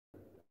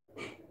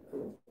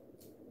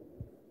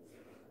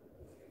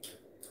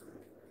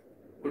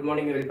Good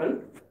morning everyone.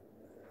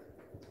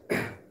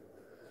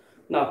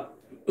 Now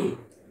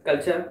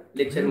कालच्या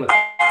lecture मध्ये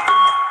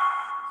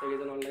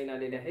सगळेजण ऑनलाईन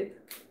आलेले आहेत.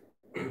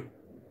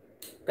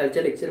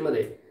 कालच्या लेक्चर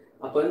मध्ये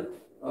आपण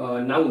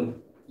नाउन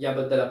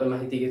याबद्दल आपण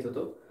माहिती घेत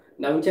होतो.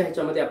 नाउनच्या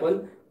ह्याच्यामध्ये आपण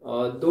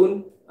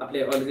दोन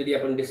आपले ऑलरेडी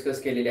आपण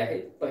डिस्कस केलेले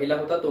आहेत. पहिला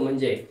होता तो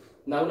म्हणजे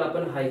नाउन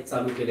आपण हा एक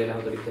चालू केलेला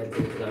होता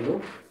विद्यार्थी मित्रांनो.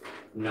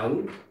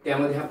 नाउन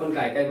त्यामध्ये आपण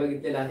काय काय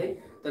बघितलेलं आहे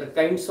तर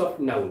काइंड्स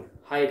ऑफ नाउन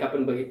हा एक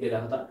आपण बघितलेला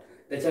होता.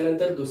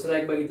 त्याच्यानंतर दुसरा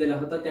एक बघितलेला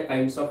होता त्या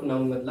काइंड्स ऑफ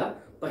नाउन मधला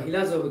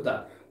पहिला जो होता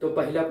तो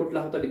पहिला कुठला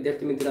होता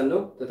विद्यार्थी मित्रांनो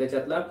तर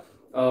त्याच्यातला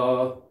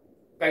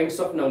काइंड्स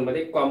ऑफ नाउन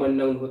मध्ये कॉमन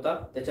नाउन होता.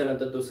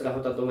 त्याच्यानंतर दुसरा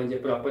होता तो म्हणजे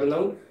प्रॉपर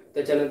नाउन.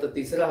 त्याच्यानंतर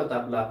तिसरा होता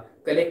आपला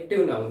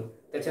कलेक्टिव्ह नाउन.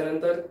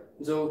 त्याच्यानंतर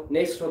जो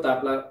नेक्स्ट होता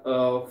आपला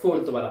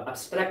फोर्थ वाला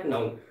ॲब्स्ट्रॅक्ट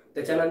नाउन.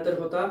 त्याच्यानंतर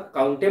होता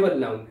काउंटेबल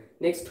नाउन.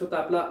 नेक्स्ट होता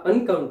आपला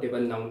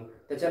अनकाउंटेबल नाउन.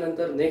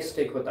 त्याच्यानंतर नेक्स्ट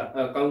एक होता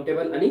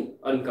काउंटेबल आणि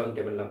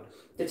अनकाउंटेबल नाउन.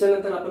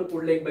 त्याच्यानंतर आपण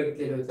पुढले एक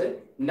बघितलेलं होतं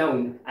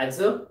noun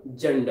as a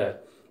gender.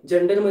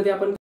 Gender मध्ये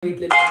आपण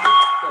बघितलेलं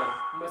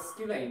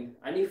मस्क्युलाइन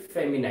आणि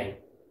फेमिनाइन.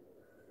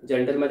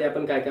 जेंडर मध्ये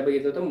आपण काय काय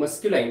बघितलं होतं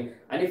मस्क्युलाइन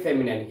आणि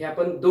फेमिनाइन हे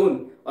आपण दोन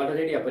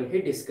ऑलरेडी आपण हे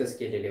डिस्कस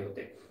केलेले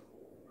होते.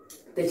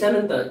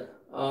 त्याच्यानंतर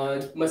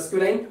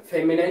मस्क्युलाइन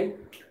फेमिनाइन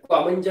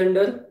कॉमन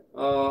जेंडर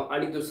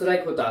आणि दुसरा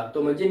एक होता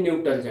तो म्हणजे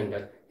न्यूट्रल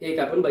जेंडर हे एक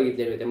आपण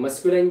बघितलेले होते.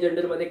 मस्क्युलाइन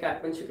जेंडर मध्ये काय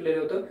आपण शिकलेलं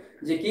होतं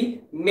जे की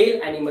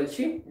मेल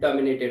ॲनिमलशी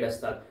डॉमिनेटेड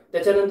असतात.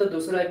 त्याच्यानंतर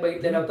दुसरा एक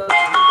बघितलेला होता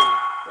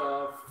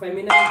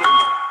फेमिनाइन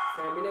जेंडर.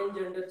 फेमिनाइन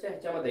जेंडरच्या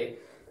ह्याच्यामध्ये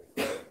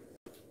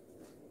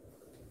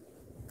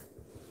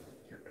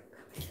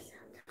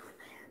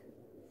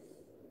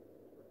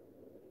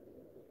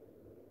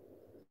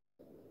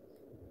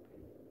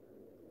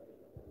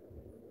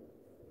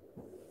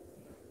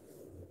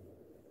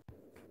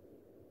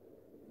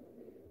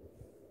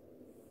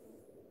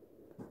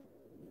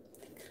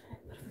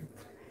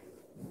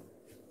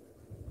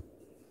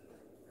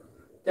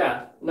त्या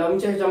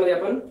नाउनच्या ह्याच्यामध्ये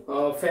आपण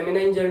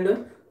फेमिनाइन जेंडर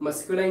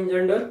मस्क्युलाइन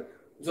जेंडर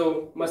जो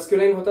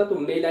मस्क्युलाइन होता तो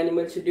मेल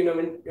ॲनिमलशी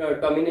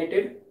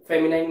डॉमिनेटेड.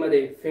 फेमिनाइन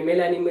मध्ये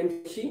फिमेल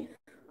ॲनिमलशी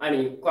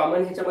आणि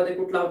कॉमन ह्याच्यामध्ये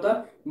कुठला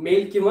होता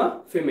मेल किंवा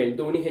फिमेल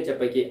दोन्ही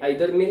ह्याच्यापैकी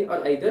आयदर मेल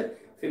और आयदर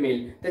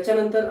फिमेल.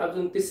 त्याच्यानंतर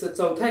अजून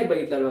चौथा एक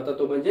बघितला होता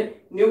तो म्हणजे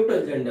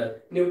न्यूट्रल जेंडर.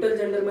 न्यूट्रल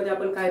जेंडर मध्ये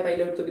आपण काय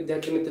पाहिलं होतं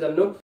विद्यार्थी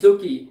मित्रांनो जो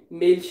की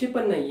मेलशी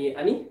पण नाहीये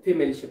आणि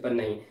फिमेलशी पण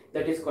नाही.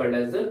 That is called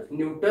as the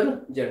neutral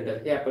gender.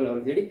 हे आपण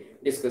ऑलरेडी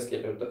डिस्कस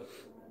केलं होतं.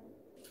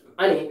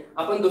 आणि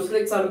आपण दुसरं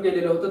एक चालू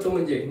केलेलं होतं तो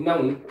म्हणजे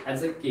नाउन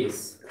ॲज अ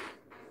केस.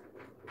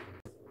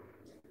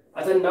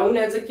 आता नाउन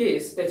ॲज अ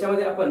केस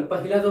त्याच्यामध्ये आपण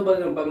पहिला जो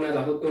बघणार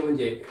आहोत तो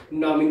म्हणजे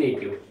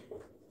नॉमिनेटिव्ह.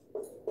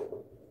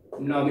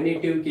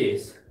 नॉमिनेटिव्ह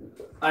केस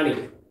आणि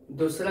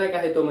दुसरा एक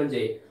आहे तो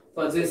म्हणजे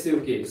पॉझेसिव्ह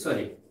केस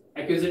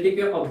ॲक्युझेटिव्ह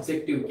किंवा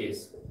ऑब्जेक्टिव्ह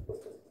केस.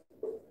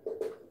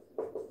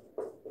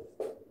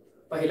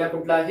 पहिला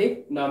कुठला आहे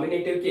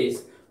नॉमिनेटिव्ह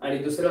केस आणि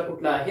दुसरा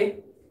कुठला आहे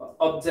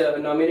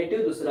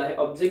नॉमिनेटिव्ह दुसरा आहे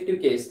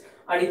ऑब्जेक्टिव्ह केस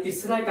आणि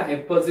तिसरा एक आहे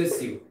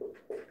पॉझेसिव्ह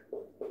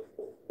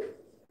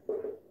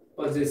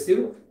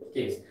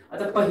केस.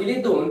 आता पहिले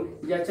दोन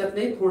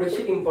याच्यातले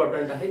थोडेसे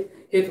इम्पॉर्टंट आहेत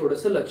हे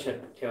थोडंसं लक्षात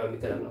ठेवा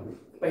मित्रांनो.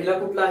 पहिला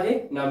कुठला आहे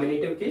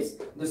नॉमिनेटिव्ह केस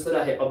दुसरा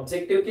आहे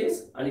ऑब्जेक्टिव्ह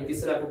केस आणि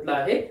तिसरा कुठला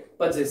आहे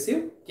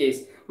पॉझेसिव्ह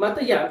केस. मग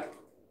आता या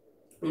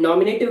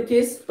नॉमिनेटिव्ह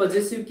केस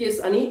पॉझेसिव्ह केस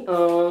आणि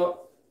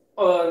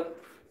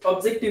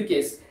ऑब्जेक्टिव्ह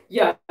केस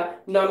या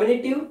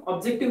नॉमिनेटिव्ह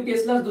ऑब्जेक्टिव्ह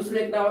केसला दुसरं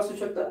एक नाव असू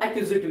शकतं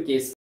ॲक्युझेटिव्ह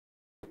केस.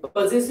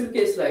 पॉझेसिव्ह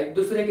केसला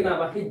दुसरं एक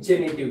नाव आहे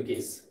जेनेटिव्ह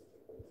केस.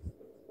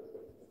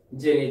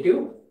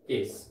 जेनेटिव्ह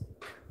केस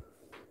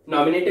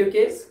नॉमिनेटिव्ह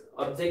केस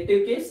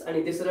ऑब्जेक्टिव्ह केस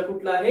आणि तिसरा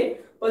कुठला आहे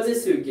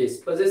पॉझेसिव्ह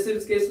केस. पॉझेसिव्ह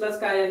केसलाच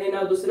काय आहे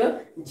ना दुसरं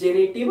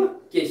जेनेटिव्ह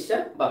केसच्या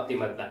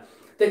बाबतीमधला.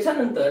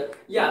 त्याच्यानंतर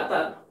या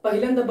आता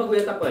पहिल्यांदा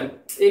बघूयात आपण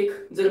एक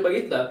जर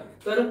बघितलं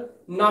तर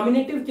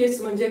नॉमिनेटिव्ह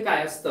केस म्हणजे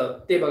काय असतं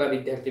ते बघा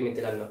विद्यार्थी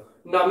मित्रांनो.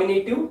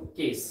 नॉमिनेटिव्ह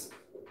केस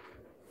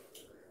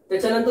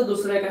त्याच्यानंतर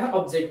दुसरा एक आहे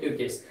ऑब्जेक्टिव्ह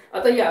केस.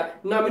 आता या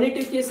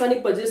नॉमिनेटिव्ह केस आणि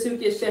पॉझेसिव्ह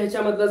केसच्या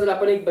ह्याच्यामधला जर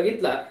आपण एक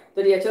बघितला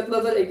तर याच्यातला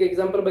जर एक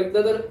एक्झाम्पल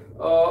बघितलं तर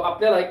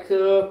आपल्याला एक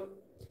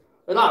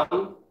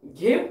राम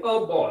घेव अ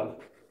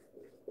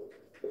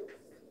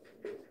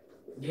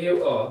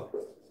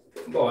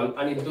बॉल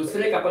आणि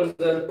दुसरे एक आपण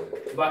जर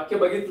वाक्य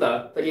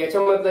बघितलं तर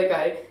याच्यामधलं एक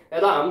आहे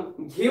राम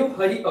घेव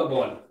हरी अ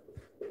बॉल.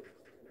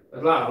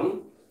 राम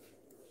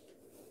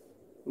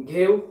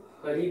घेव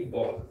हरी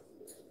बॉल.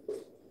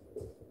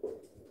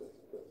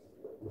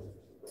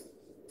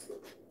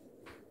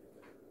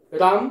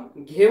 राम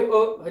घेव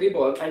अ हरी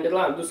बॉल अँड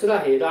राम दुसरा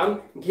आहे राम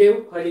घेव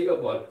हरी अ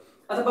बॉल.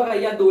 आता बघा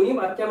या दोन्ही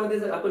वाक्यामध्ये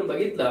जर आपण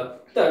बघितलं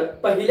तर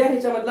पहिल्या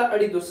ह्याच्यामधला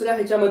आणि दुसऱ्या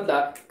ह्याच्यामधला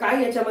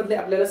काय याच्यामधले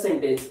आपल्याला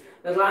सेंटेन्स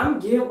राम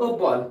घेव अ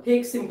बॉल हे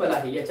एक सिंपल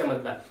आहे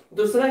याच्यामधला.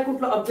 दुसरा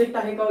कुठला ऑब्जेक्ट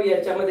आहे का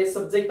याच्यामध्ये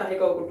सब्जेक्ट आहे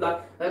का कुठला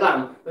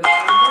राम.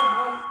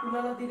 बॉल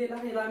कुणाला दिलेला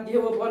आहे राम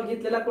घेव अ बॉल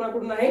घेतलेला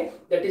कुणाकडून आहे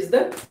दॅट इज द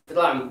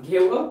राम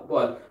घेव अ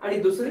बॉल. आणि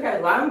दुसरं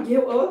काय राम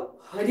घेव अ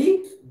हरी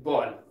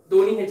बॉल.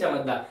 दोन्ही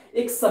ह्याच्यामधला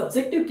एक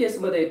सब्जेक्टिव्ह केस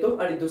मध्ये येतो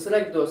आणि दुसरा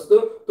एक जो असतो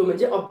तो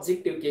म्हणजे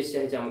ऑब्जेक्टिव्ह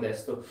केसच्या ह्याच्यामध्ये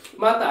असतो.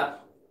 मग आता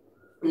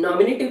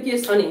नॉमिनेटिव्ह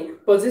केस आणि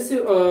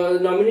पॉझिटिव्ह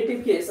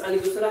नॉमिनेटिव्ह केस आणि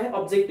दुसरा आहे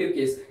ऑब्जेक्टिव्ह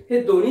केस,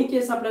 हे दोन्ही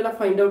केस आपल्याला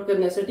फाइंड आउट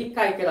करण्यासाठी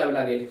काय करावे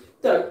लागेल.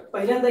 तर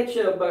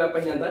पहिल्यांदा बघा,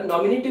 पहिल्यांदा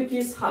नॉमिनेटिव्ह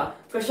केस हा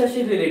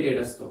कशाशी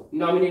रिलेटेड असतो.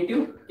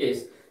 नॉमिनेटिव्ह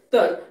केस,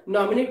 तर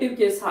नॉमिनेटिव्ह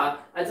केस हा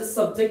as a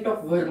subject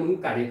of verb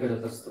म्हणून कार्य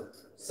करत असतो.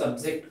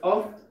 सब्जेक्ट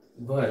ऑफ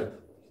व्हर्ब,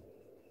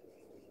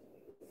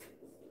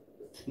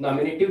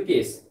 नॉमिनेटिव्ह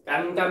केस काय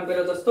म्हणून काम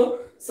करत असतो,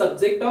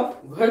 सब्जेक्ट ऑफ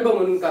व्हर्ब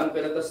म्हणून काम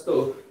करत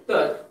असतो.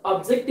 तर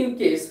ऑब्जेक्टिव्ह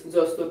केस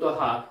जो असतो तो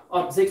हा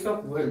ऑब्जेक्ट ऑफ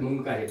व्हर्ब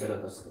म्हणून कार्य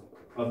करत असतो.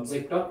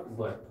 ऑब्जेक्ट ऑफ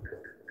व्हर्ब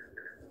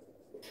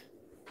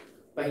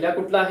पहिला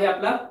कुठला आहे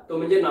आपला, तो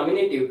म्हणजे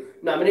नॉमिनेटिव्ह.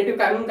 नॉमिनेटिव्ह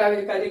काय म्हणून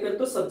कार्य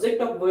करतो,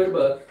 सब्जेक्ट ऑफ व्हर्ब,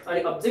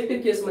 आणि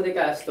ऑब्जेक्टिव्ह केस मध्ये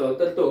काय असतो,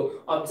 तर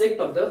तो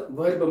ऑब्जेक्ट ऑफ द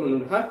व्हर्ब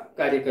म्हणून हा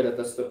कार्य करत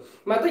असतो.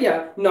 मग आता या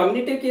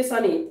नॉमिनेटिव्ह केस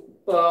आणि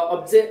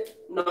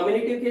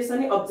नॉमिनेटिव्ह केस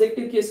आणि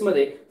ऑब्जेक्टिव्ह केस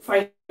मध्ये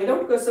फाइंड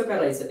आउट कसं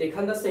करायचं.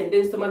 एखादा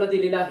सेंटेन्स तुम्हाला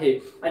दिलेला आहे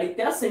आणि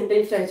त्या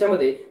सेंटेन्सच्या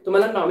ह्याच्यामध्ये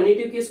तुम्हाला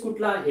नॉमिनेटिव्ह केस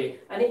कुठला आहे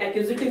आणि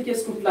ॲक्युझेटिव्ह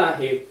केस कुठला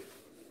आहे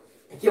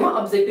किंवा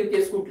ऑब्जेक्टिव्ह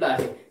केस कुठला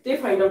आहे ते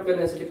फाइंड आउट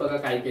करण्यासाठी बघा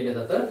काय केलं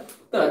जातं.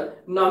 तर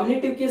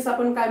नॉमिनेटिव्ह केस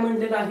आपण काय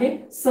म्हणलेलं आहे,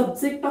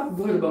 सब्जेक्ट ऑफ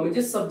व्हर्ब,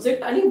 म्हणजे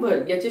सब्जेक्ट आणि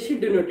व्हर्ब याच्याशी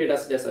डिनोटेड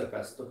असल्यासारखा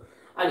असतो.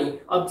 आणि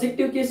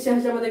ऑब्जेक्टिव्ह केसच्या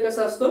ह्याच्यामध्ये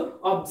कसं असतो,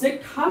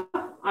 ऑब्जेक्ट हा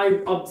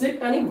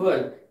ऑब्जेक्ट आणि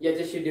व्हर्ब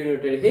याच्याशी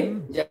डिनोटेड हे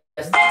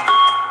जास्त.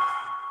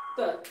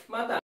 तर मग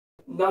आता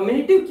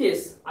नॉमिनेटिव्ह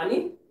केस आणि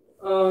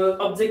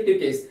ऑब्जेक्टिव्ह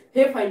केस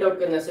हे फाइंड आउट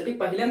करण्यासाठी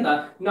पहिल्यांदा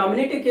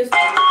नॉमिनेटिव्ह केस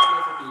फाइंड आउट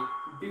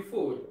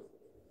करण्यासाठी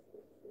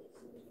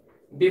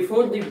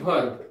before the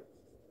verb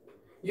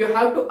you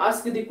have to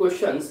ask the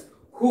questions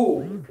who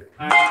and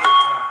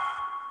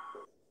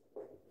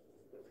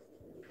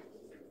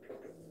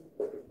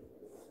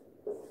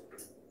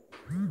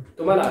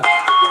तुम्हाला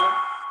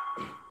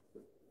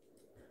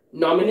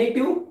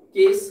नॉमिनेटिव्ह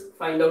केस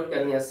फाइंड आउट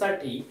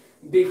करण्यासाठी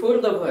बिफोर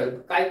द व्हर्ब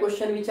काय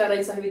क्वेश्चन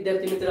विचारायचा आहे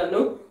विद्यार्थी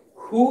मित्रांनो,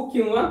 हु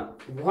किंवा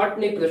व्हॉट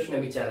ने प्रश्न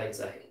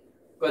विचारायचा आहे.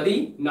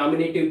 कधी,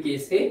 नॉमिनेटिव्ह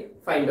केस हे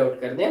फाइंड आउट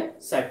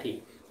करण्यासाठी.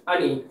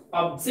 आणि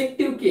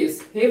ऑब्जेक्टिव्ह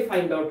केस हे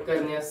फाइंड आउट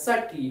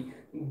करण्यासाठी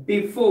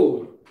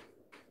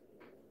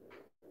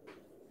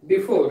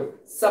बिफोर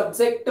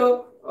सब्जेक्ट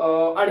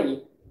आणि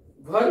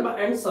verb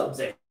and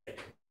subject,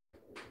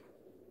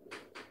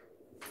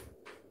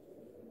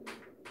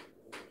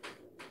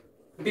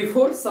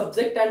 before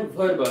subject and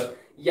verb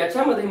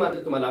याच्यामध्ये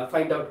मात्र तुम्हाला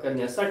फाइंड आउट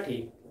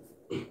करण्यासाठी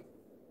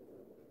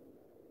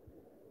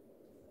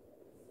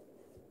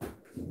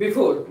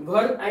before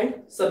verb and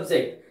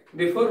subject,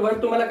 before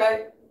verb तुम्हाला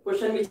काय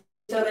क्वेश्चन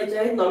विचारायचे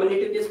आहे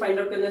नॉमिनेटिव्ह केस फाइंड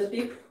आउट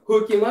करण्यासाठी, हु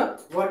किंवा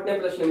व्हॉट ने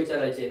प्रश्न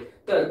विचारायचे.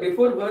 तर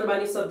बिफोर व्हर्ब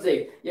आणि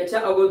सब्जेक्ट याच्या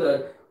अगोदर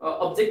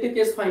ऑब्जेक्टिव्ह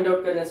केस फाइंड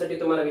आउट करण्यासाठी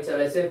तुम्हाला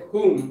विचारायचे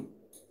हुम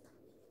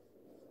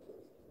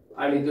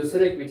आणि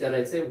दुसरे एक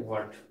विचारायचे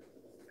व्हॉट.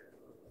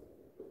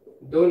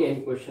 दोन या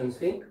क्वेश्चन्स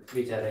हे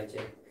विचारायचे.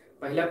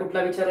 पहिला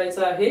कुठला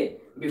विचारायचा आहे,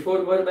 बिफोर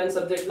वर्ब अँड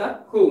सब्जेक्टला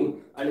हुम,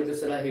 आणि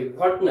दुसरा आहे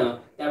व्हॉट न,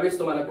 त्यावेळेस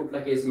तुम्हाला कुठला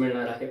केस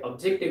मिळणार आहे,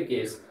 ऑब्जेक्टिव्ह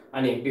केस.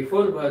 आणि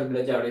बिफोर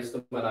वर्बला ज्यावेळेस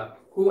तुम्हाला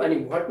हु आणि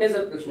व्हॉटने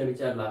जर प्रश्न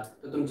विचारला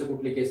तर तुमची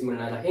कुठली केस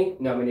मिळणार आहे,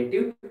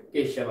 नॉमिनेटिव्ह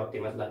केसच्या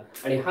बाबतीमधला.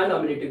 आणि हा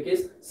नॉमिनेटिव्ह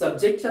केस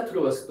सब्जेक्टच्या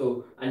थ्रू असतो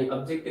आणि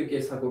ऑब्जेक्टिव्ह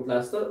केस हा कुठला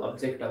असतो,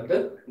 ऑब्जेक्ट ऑफ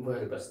द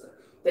व्हर्ब असतो.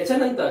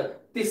 त्याच्यानंतर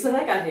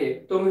तिसरा एक आहे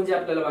तो म्हणजे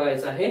आपल्याला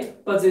बघायचा आहे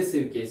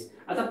पॉझेसिव्ह केस.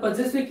 आता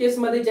पॉझेसिव्ह केस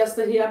मध्ये जास्त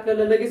हे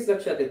आपल्याला लगेच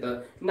लक्षात येतं,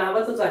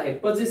 नावातच आहे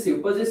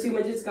पॉझेसिव्ह. पॉझेसिव्ह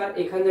म्हणजेच काय,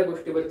 एखाद्या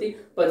गोष्टीवरती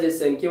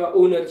पॉझेशन किंवा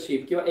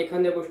ओनरशिप किंवा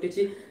एखाद्या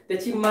गोष्टीची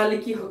त्याची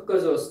मालकी हक्क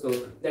जो असतो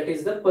दॅट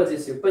इज द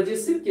पॉझेसिव्ह.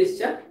 पॉझेसिव्ह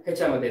केसच्या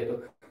ह्याच्यामध्ये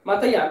येतो. मग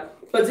आता या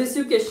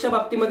पॉझेसिव्ह केसच्या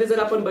बाबतीमध्ये जर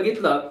आपण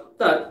बघितलं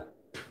तर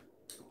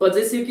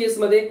पॉझेसिव्ह केस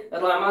मध्ये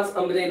रामाज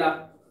अम्ब्रेला,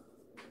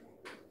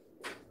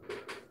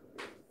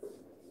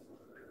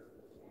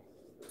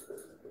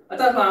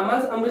 आता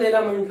रामाज अम्ब्रेला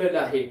म्हटलेलं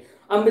आहे.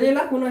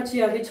 अम्ब्रेला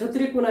कुणाची आहे,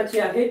 छत्री कुणाची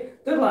आहे,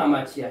 तर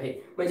रामाची आहे.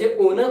 म्हणजे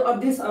owner of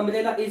this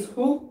umbrella is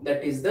who,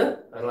 that is the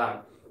Ram.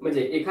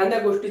 म्हणजे एखाद्या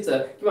गोष्टीचं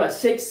किंवा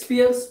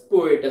शेक्सपियर्स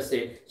पोएट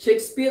असेल,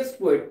 शेक्सपियर्स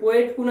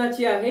पोएट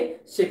कुणाची आहे,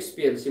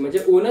 शेक्सपियरची. म्हणजे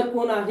ओनर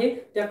कोण आहे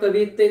त्या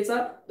कवितेचा,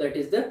 दॅट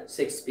इज द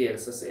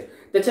शेक्सपियर्स असेल.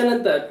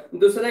 त्याच्यानंतर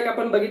दुसरा एक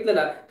आपण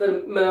बघितलेला तर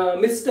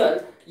मिस्टर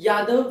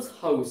यादव्स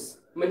हाऊस,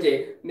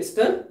 म्हणजे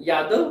मिस्टर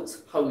यादव्स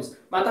हाऊस.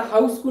 आता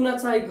हाऊस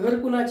कुणाचा आहे, घर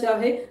कुणाचे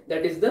आहे,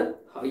 दॅट इज द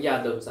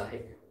यादव्स आहे.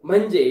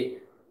 म्हणजे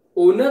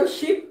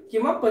ओनरशिप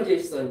किंवा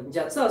पॉझेशन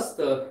ज्याचं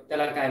असतं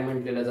त्याला काय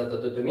म्हटलेलं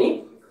जातं, तर तुम्ही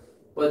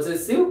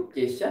पॉझेसिव्ह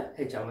केसच्या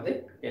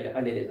ह्याच्यामध्ये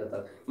आलेले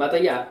जातात. मग आता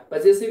या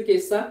पॉझेसिव्ह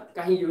केसचा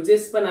काही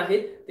युजेस पण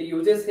आहेत. ते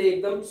युजेस हे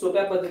एकदम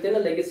सोप्या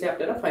पद्धतीने लगेच हे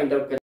आपल्याला फाइंड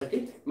आउट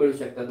करण्यासाठी मिळू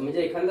शकतात.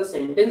 म्हणजे एखादा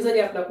सेंटेन्स जरी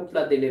आपला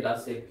कुठला दिलेला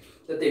असेल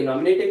तर ते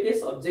नॉमिनेटिव्ह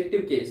केस,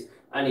 ऑब्जेक्टिव्ह केस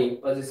आणि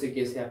पॉझेसिव्ह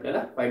केस हे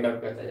आपल्याला फाइंड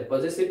आउट करता येते.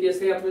 पॉझेसिव्ह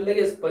केस हे आपल्याला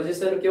लगेच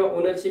पॉझेशन किंवा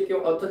ओनरशिप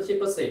किंवा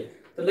ऑथरशिप असेल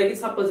तर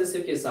लगेच हा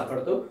पॉझेसिव्ह केस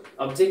सापडतो.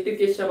 ऑब्जेक्टिव्ह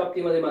केसच्या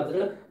बाबतीमध्ये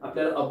मात्र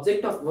आपल्याला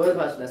ऑब्जेक्ट ऑफ व्हर्ब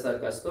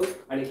असल्यासारखा असतो.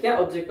 आणि त्या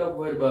ऑब्जेक्ट ऑफ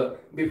व्हर्ब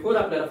बिफोर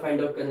आपल्याला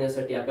फाइंड आउट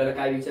करण्यासाठी आपल्याला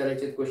काय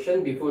विचारायचे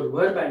question, before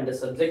verb and the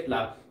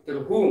सब्जेक्टला तर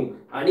whom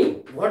आणि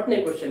what ने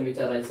क्वेश्चन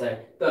विचारायचा आहे.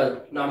 तर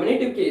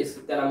नॉमिनेटिव्ह केस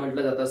त्याला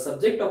म्हटलं जातं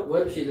सब्जेक्ट ऑफ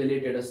वर्बशी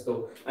रिलेटेड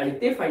असतो आणि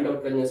ते फाइंड आउट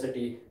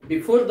करण्यासाठी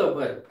बिफोर द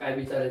वर्ब काय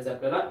विचारायचं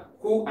आपल्याला,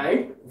 who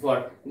and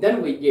what.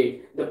 Then we get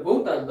the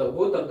both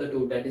of the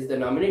two, that is the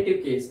nominative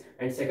case,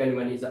 and second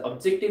one is the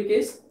objective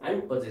case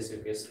and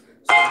possessive case.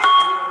 So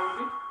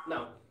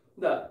now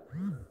the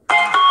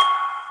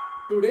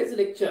today's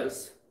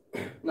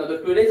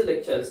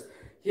lectures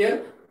here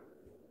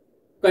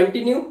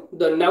continue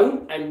the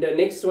noun and the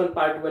next one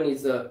part one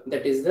is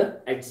that is the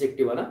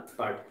adjective वाला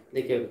part.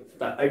 देखिए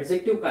the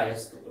adjective काय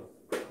असतो.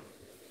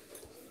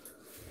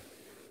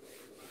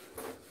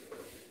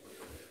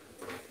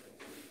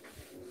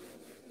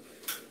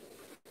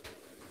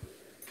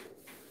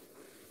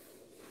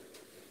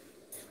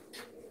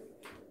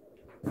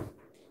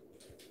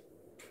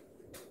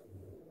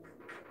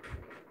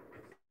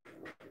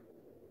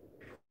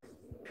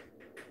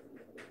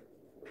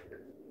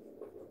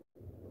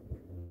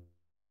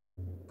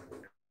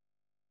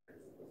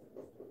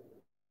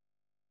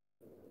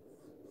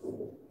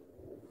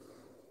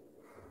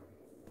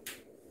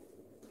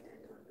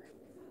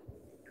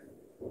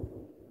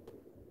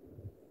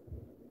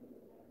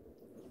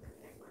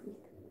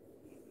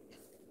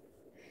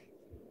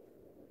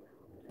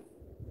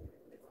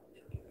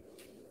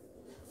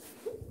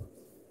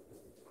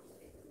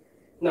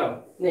 Now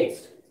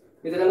next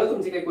मित्रांनो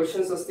तुमचे काही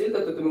questions असतील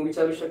तर तुम्ही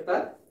विचारू शकता.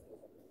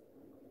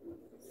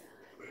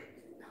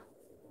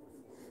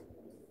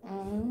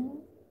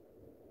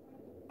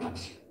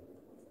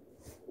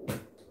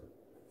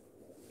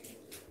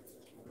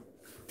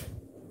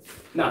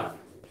 Now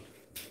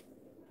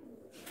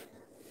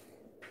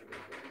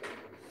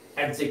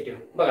ऍडजेक्टिव्ह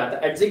बघा,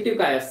 आता ऍडजेक्टिव्ह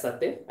काय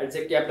असतात ते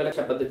ऍडजेक्टिव्ह आपल्याला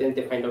अशा पद्धतीने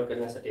ते फाइंड आउट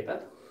करण्यासाठी येतात.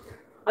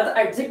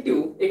 आता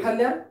ऍडजेक्टिव्ह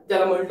एखाद्या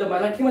ज्याला म्हटलं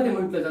मराठीमध्ये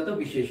म्हटलं जातं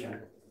विशेषण.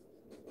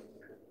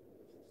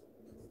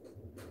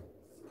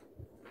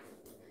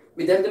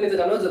 विद्यार्थी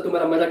मित्रांनो जर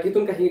तुम्हाला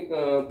मराठीतून काही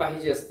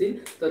पाहिजे असतील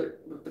तर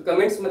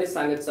कमेंट्स मध्ये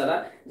सांगत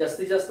चला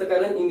जास्तीत जास्त,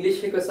 कारण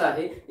इंग्लिश हे कसं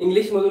आहे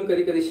इंग्लिश मधून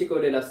कधी कधी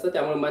शिकवलेलं असतं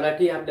त्यामुळे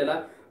मराठी आपल्याला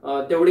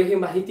तेवढे हे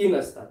माहिती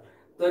नसतात.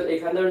 तर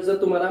एखादा जर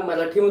तुम्हाला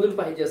मराठीमधून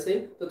पाहिजे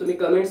असेल तर तुम्ही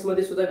कमेंट्स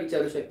मध्ये सुद्धा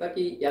विचारू शकता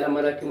की याला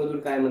मराठीमधून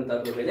काय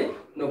म्हणतात वगैरे,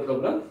 नो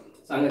प्रॉब्लेम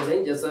सांगत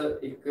जाईल जसं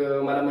एक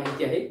मला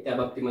माहिती आहे त्या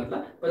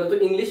बाबतीमधला. परंतु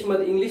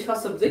इंग्लिश हा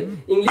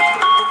सब्जेक्ट इंग्लिश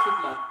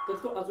शिकला तर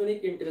तो अजून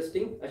एक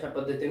इंटरेस्टिंग अशा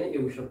पद्धतीने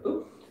येऊ शकतो.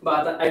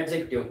 आता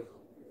ऍडजेक्टिव्ह,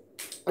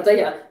 आता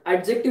या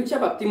ऍडजेक्टिव्हच्या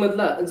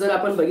बाबतीमधला जर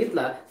आपण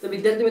बघितला तर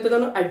विद्यार्थी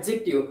मित्रांनो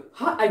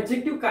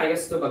ऍडजेक्टिव्ह काय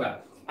असतं बघा.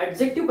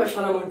 ऍडजेक्टिव्ह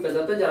कशाला म्हटलं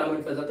जातं, ज्याला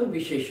म्हटलं जातं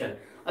विशेषण.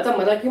 आता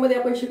मराठीमध्ये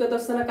आपण शिकत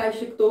असताना काय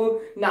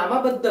शिकतो,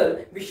 नामाबद्दल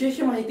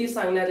विशेष माहिती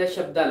सांगणाऱ्या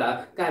शब्दाला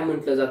काय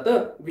म्हटलं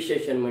जातं,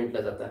 विशेषण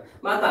म्हटलं जातं.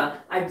 मग आता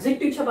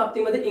ऍडजेक्टिव्हच्या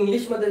बाबतीमध्ये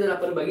इंग्लिशमध्ये जर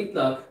आपण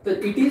बघितलं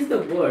तर it is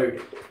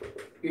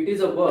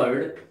a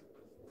word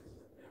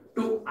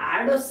to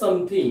add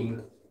something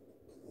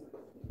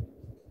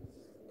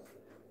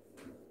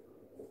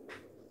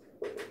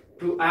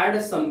to add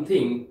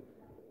something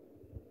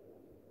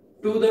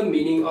to the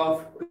meaning of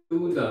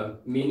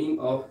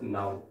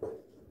noun.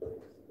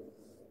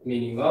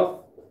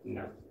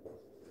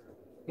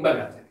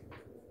 बघा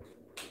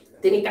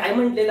त्यांनी काय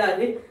म्हटलेलं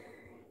आहे,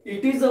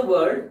 it is a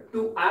word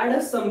to add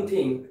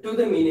something to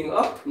the meaning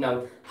of noun.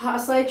 हा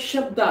असा एक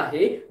शब्द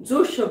आहे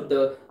जो शब्द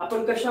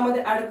आपण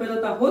कशामध्ये ऍड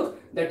करत आहोत,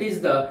 दॅट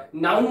इज द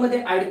नाउन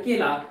मध्ये ऍड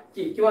केला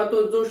की किंवा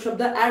तो जो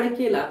शब्द ऍड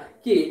केला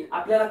की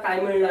आपल्याला काय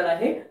मिळणार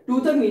आहे, to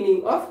the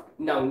meaning of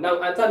noun.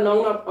 आता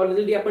नाउन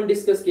ऑलरेडी आपण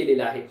डिस्कस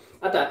केलेला आहे.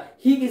 आता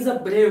he is a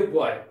brave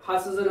boy, हा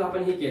जर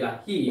आपण हे केला,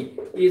 ही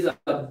इज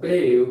अ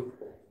ब्रेव्ह,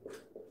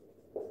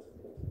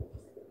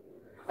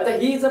 आता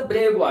he is a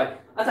brave boy.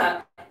 आता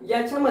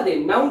याच्यामध्ये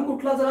नाउन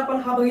कुठला जर आपण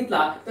हा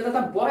बघितला तर आता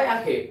बॉय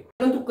आहे,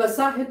 परंतु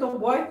कसा आहे तो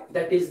boy,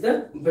 that is the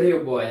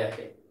brave boy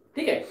आहे.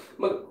 ठीक आहे,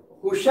 मग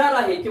हुशार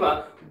आहे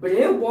किंवा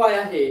ब्रेव्ह बॉय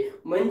आहे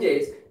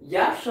म्हणजेच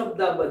या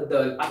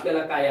शब्दाबद्दल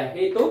आपल्याला काय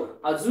आहे, तो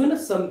अजून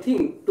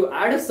something to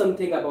add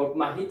something about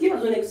माहिती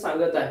अजून एक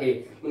सांगत आहे.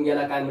 मग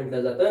याला काय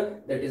म्हटलं जातं,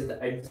 दॅट इज द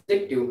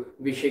ऍडजेक्टिव्ह,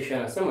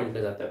 विशेषण असं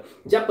म्हटलं जातं.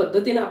 ज्या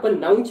पद्धतीने आपण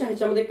नाउनच्या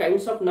ह्याच्यामध्ये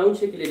काइंड्स ऑफ नाउन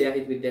शिकलेले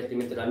आहेत विद्यार्थी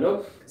मित्रांनो,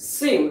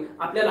 सेम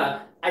आपल्याला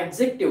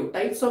adjective,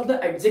 types of the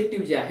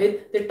adjective जे आहेत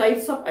ते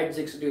टाइप्स ऑफ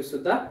ऍडजेक्टिव्ह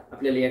सुद्धा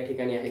आपल्याला या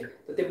ठिकाणी आहेत.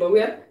 तर ते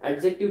बघूया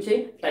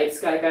ऍडजेक्टिव्हचे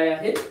टाइप्स काय काय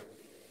आहेत.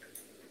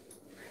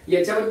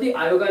 याच्यावरती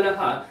आयोगानं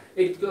हा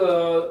एक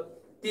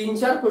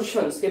 3-4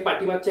 क्वेश्चन्स हे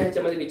पाठीमागच्या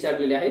ह्याच्यामध्ये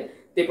विचारलेले आहेत,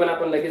 ते पण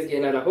आपण लगेच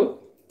घेणार आहोत.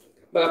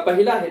 बघा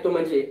पहिला आहे तो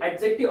म्हणजे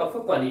adjective of a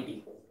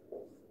quality.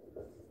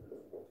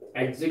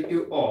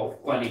 Adjective of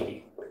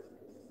quality,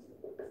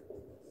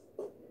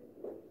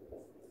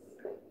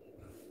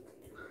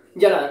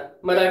 ज्याला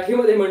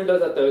मराठीमध्ये म्हटलं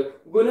जातं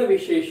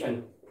गुणविशेषण.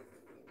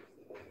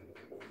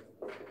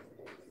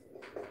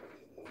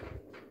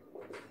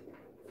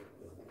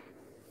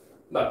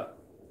 बघा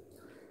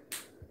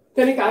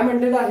त्याने काय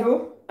म्हटलेलं आहे हो,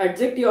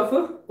 ऍडजेक्टिव्ह ऑफ अ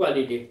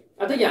क्वालिटी.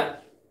 आता या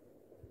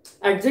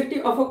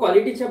ऍडजेक्टिव्ह ऑफ अ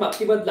क्वालिटीच्या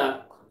बाबतीमधला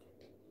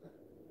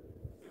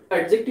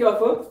ऍडजेक्टिव्ह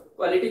ऑफ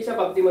क्वालिटीच्या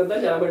बाबतीमधलं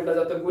ज्याला म्हटलं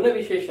जातं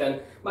गुणविशेषण.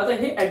 मग आता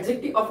हे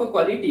ऍडजेक्टिव्ह ऑफ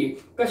क्वालिटी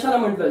कशाला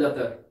म्हटलं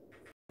जातं?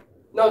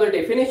 Now the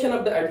definition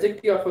of the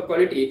adjective of a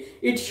quality,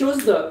 it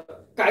shows the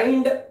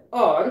kind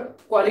or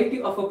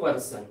quality of a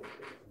person.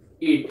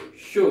 It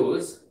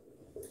shows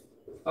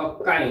a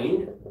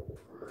kind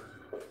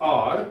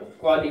or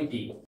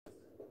quality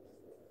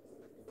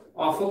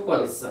of a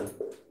person.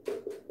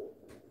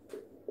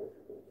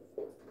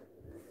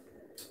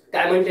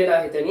 काय म्हटलेलं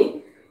आहे त्यांनी?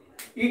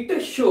 It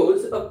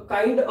shows a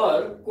kind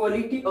or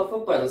quality of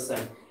a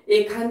person.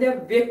 एखाद्या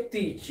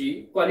व्यक्तीची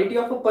quality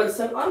of a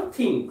person or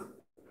thing.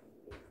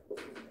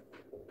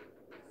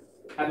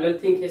 आपल्याला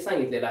think हे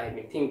सांगितलेलं आहे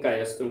मी, थिंक काय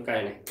असतो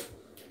काय नाही.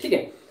 ठीक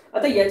आहे.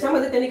 आता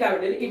याच्यामध्ये त्यांनी काय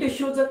म्हटलेलं? It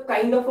shows a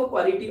kind of a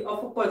quality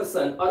of a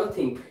person or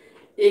thing.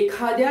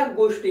 एखाद्या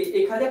गोष्टी,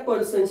 एखाद्या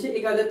पर्सनशी,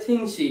 एखाद्या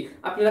थिंगशी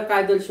आपल्याला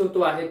काय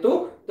दर्शवतो आहे तो?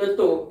 तर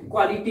तो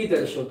क्वालिटी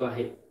दर्शवतो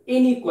आहे.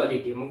 Any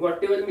quality. मग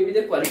what ever may be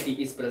the quality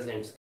is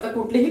present. आता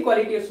कुठलीही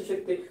क्वालिटी असू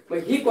शकते. मग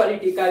ही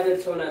क्वालिटी काय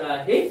दर्शवणार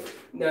आहे?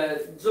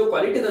 जो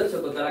क्वालिटी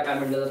दर्शवतो त्याला काय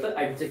म्हटलं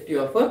जातं?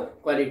 ऍडजेक्टिव्ह ऑफ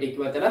क्वालिटी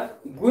किंवा त्याला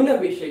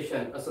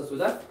गुणविशेषण असं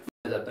सुद्धा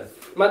जातं.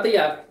 मग आता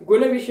या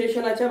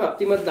गुणविशेषणाच्या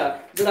बाबतीमधला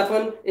जर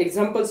आपण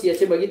एक्झाम्पल्स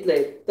याचे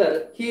बघितले तर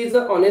he is the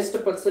honest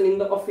person in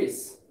the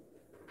office.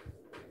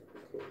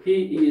 He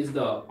is the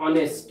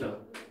honest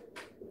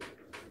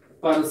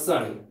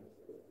person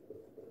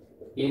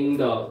in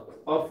the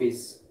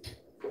office.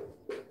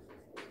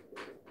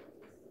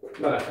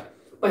 बघा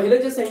पहिलं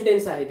जे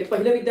सेंटेन्स आहे ते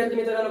पहिलं विद्यार्थी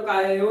मित्रांनो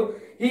काय आहे?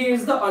 He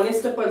is the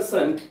honest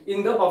person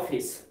in the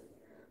office.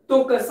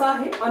 तो कसा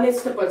आहे?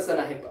 ऑनेस्ट पर्सन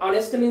आहे.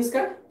 ऑनेस्ट मीन्स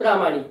काय?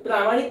 प्रामाणिक.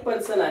 प्रामाणिक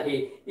पर्सन आहे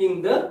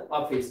इन द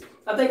ऑफिस.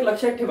 आता एक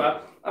लक्षात ठेवा,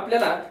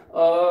 आपल्याला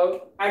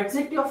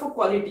ऍडजेक्टिव्ह ऑफ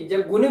क्वालिटी जे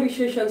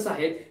गुणविशेषण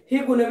आहेत, हे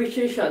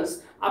गुणविशेषण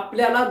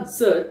आपल्याला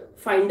जर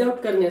फाइंड आउट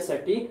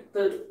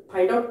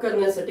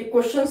करण्यासाठी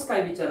क्वेश्चन्स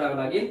काय विचारावा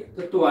लागेल?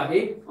 तर तो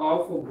आहे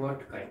ऑफ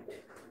व्हॉट काइंड.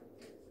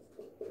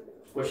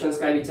 क्वेश्चन्स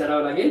काय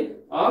विचारावा लागेल?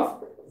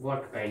 Of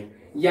what kind.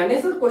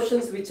 याने जर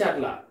क्वेश्चन्स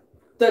विचारला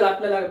तर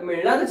आपल्याला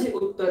मिळणार जे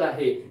उत्तर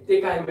आहे ते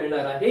काय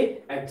मिळणार आहे?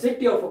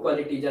 ऍडजेक्टिव्ह ऑफ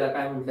क्वालिटी, ज्याला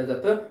काय म्हटलं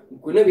जातं?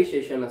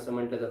 गुणविशेषण असं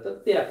म्हटलं जातं,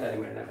 ते आपल्याला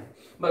मिळणार आहे.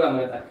 बघा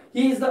मला,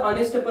 he is the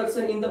honest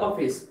person in the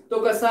office. तो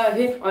कसा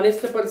आहे?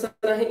 ऑनेस्ट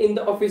पर्सन आहे इन द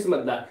ऑफिस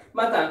मधला.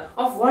 मग आता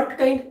ऑफ व्हॉट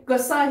काइंड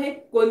कसा आहे?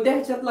 कोणत्या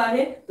ह्याच्यातला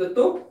आहे? तर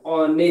तो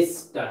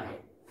ऑनेस्ट आहे.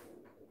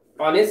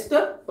 ऑनेस्ट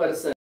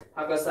पर्सन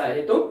हा कसा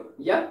आहे? तो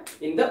या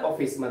इन द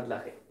ऑफिस मधला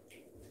आहे.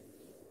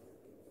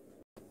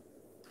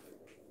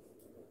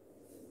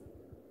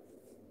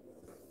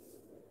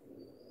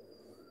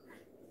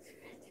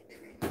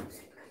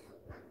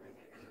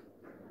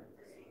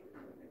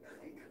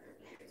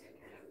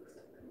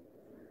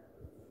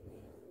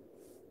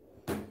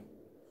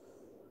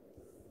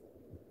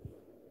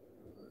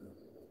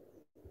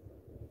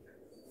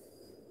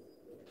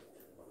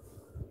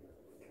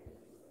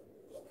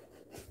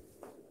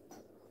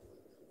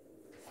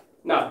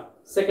 Now,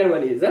 second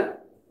one is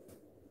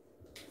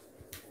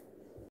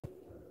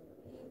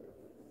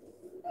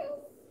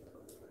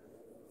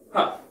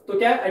तो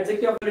क्या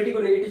adjective of quality?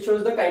 It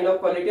shows the kind of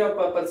quality of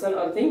a person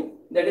or thing.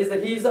 That is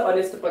he is the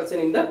honest person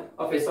in the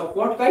office. Of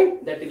what kind?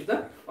 That is the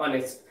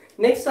honest.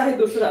 Next आहे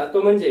दुसरा,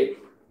 तो म्हणजे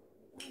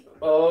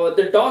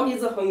the dog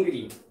is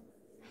hungry.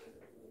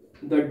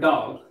 The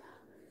dog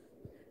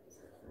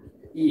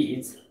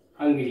is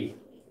hungry.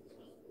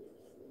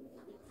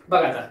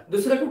 बघा आता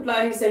दुसरा कुठला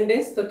आहे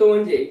sentence? तर तो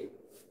म्हणजे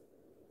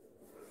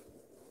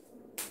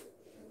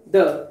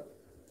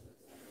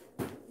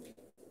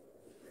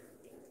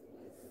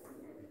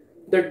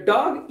the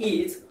dog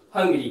is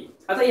hungry.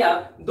 आता या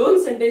दोन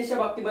सेंटेन्सच्या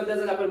बाबतीमध्ये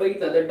जर आपण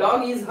बघितलं, the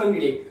dog is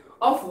hungry.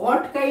 Of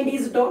what kind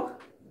is dog?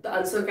 तर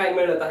आन्सर काय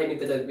मिळत आहे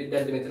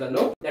विद्यार्थी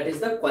मित्रांनो? दॅट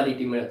इज द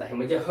क्वालिटी मिळत आहे.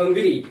 म्हणजे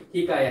हंग्री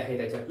ही काय आहे?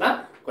 त्याच्यातला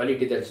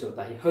क्वालिटी दर्शवत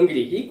आहे.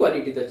 हंग्री ही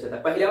क्वालिटी दर्शवत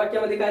आहे. पहिल्या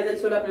वाक्यामध्ये काय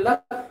दर्शवलं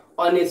आपल्याला?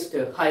 ऑनेस्ट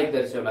हा एक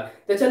दर्शवला.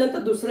 त्याच्यानंतर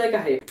दुसरा एक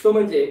आहे तो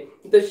म्हणजे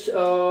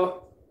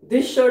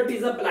दिस शर्ट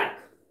इज अ ब्लॅक.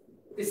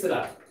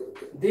 तिसरा,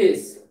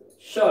 दिस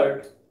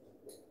शर्ट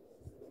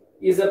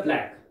इज अ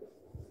ब्लॅक.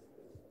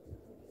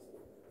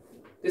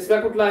 तिसरा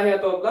कुठला आहे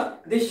तो आपला?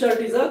 दिस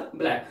shirt is a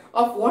black.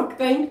 Of what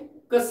kind?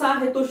 कसा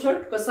आहे तो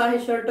शर्ट? कसा आहे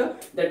shirt?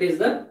 That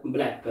is the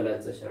black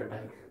कलरचं शर्ट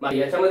आहे. मग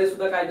याच्यामध्ये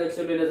सुद्धा काय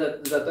दर्शवलेलं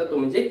जातं? तो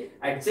म्हणजे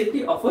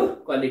ऍडजेक्टिव्ह ऑफ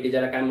क्वालिटी,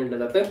 ज्याला काय म्हटलं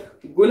जातं?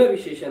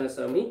 गुणविशेषण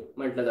असं मी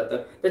म्हटलं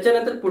जातं.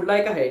 त्याच्यानंतर पुढला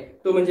एक आहे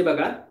तो म्हणजे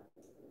बघा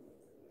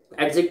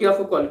ऍडजेक्टिव्ह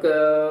ऑफ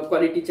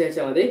क्वालिटीच्या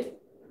ह्याच्यामध्ये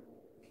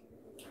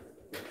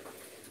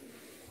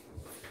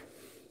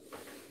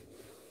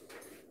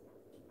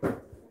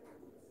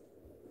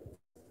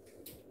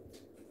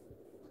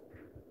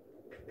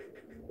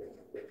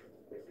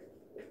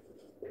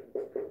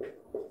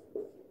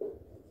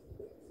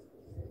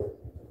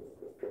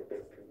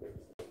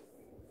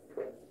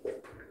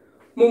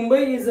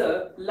Mumbai is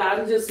a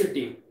large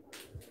city.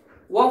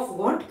 Of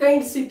what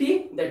kind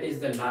city? That is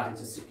the large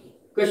city.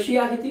 कशी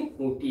आहे ती?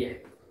 मोठी आहे.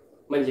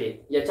 म्हणजे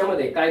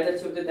याच्यामध्ये काय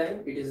दर्शवते आहे?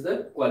 It is the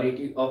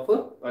quality of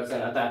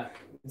person. आता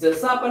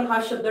जसा आपण हा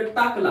शब्द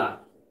टाकला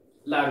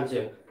लार्ज,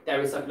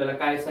 त्यावेळेस आपल्याला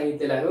काय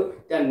सांगितलेलं आहे,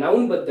 त्या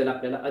नाऊन बद्दल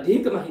आपल्याला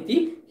अधिक माहिती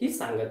ही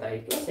सांगत आहे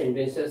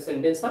किंवा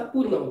सेंटेन्स हा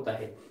पूर्ण होत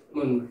आहे.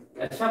 म्हणून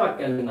अशा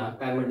वाक्यांना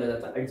काय म्हटलं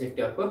जातं,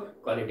 ऍडजेक्टिव्ह ऑफ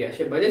क्वालिटी.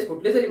 असे बरेच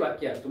कुठले जरी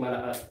वाक्य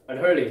तुम्हाला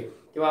आढळले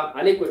किंवा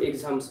आले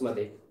एक्झाम्स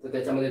मध्ये, तर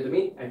त्याच्यामध्ये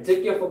तुम्ही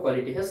ऍडजेक्टिव्ह ऑफ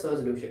क्वालिटी हे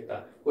सहज लिहू शकता.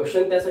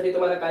 क्वेश्चन त्यासाठी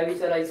तुम्हाला काय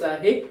विचारायचं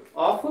आहे,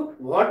 ऑफ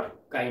व्हॉट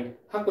काइंड.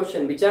 हा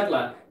क्वेश्चन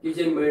विचारला की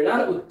जे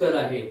मिळणार उत्तर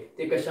आहे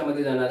ते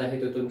कशामध्ये जाणार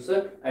आहे, तो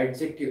तुमचं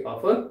ऍडजेक्टिव्ह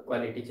ऑफ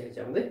क्वालिटीच्या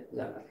ह्याच्यामध्ये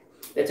जाणार आहे.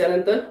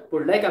 त्याच्यानंतर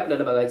पुढला एक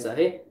आपल्याला बघायचा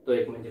आहे, तो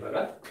एक म्हणजे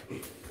बघा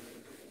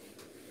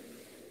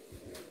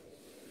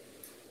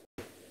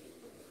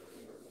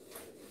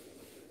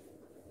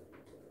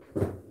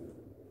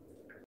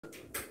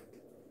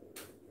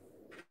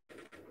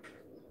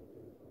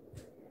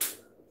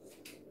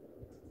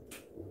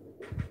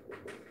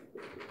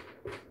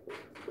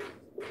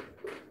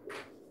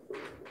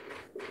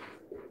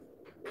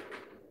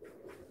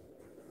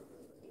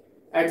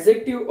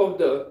ऍडजेक्टिव्ह ऑफ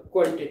द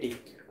क्वांटिटी.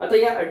 आता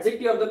या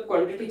ऍडजेक्टिव्ह ऑफ द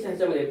क्वांटिटीच्या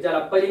ह्याच्यामध्ये ज्याला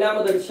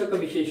परिणामदर्शक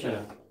विशेषण,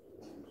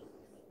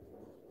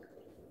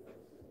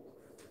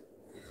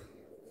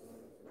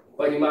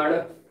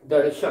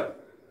 परिमाणदर्शक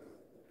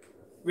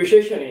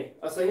विशेषणे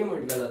असंही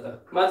म्हटलं जातं.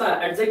 मग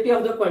आता adjective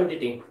of the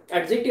quantity,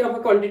 adjective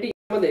of quantity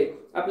मध्ये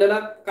आपल्याला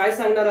काय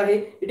सांगणार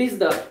आहे, it is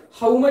the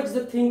how much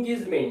the thing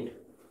is meant.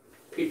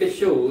 It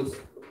shows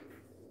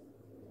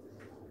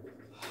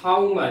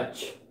how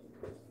much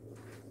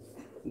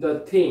the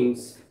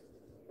things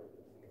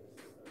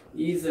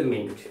is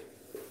meant.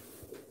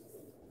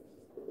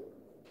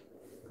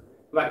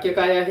 वाक्य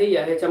काय आहे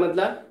या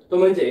ह्याच्यामधला, तो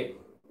म्हणजे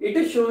it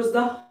shows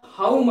the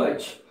how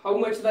much. How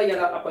much ला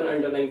याला आपण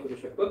अंडरलाईन करू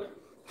शकतो.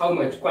 हाऊ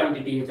मच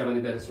क्वांटिटी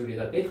ह्याच्यामध्ये दर्शवली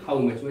जाते. हाऊ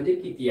मच म्हणजे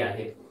किती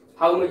आहे.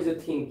 How much the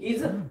thing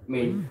is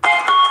meant.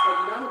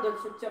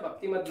 परिणामदर्शकच्या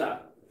बाबतीमधला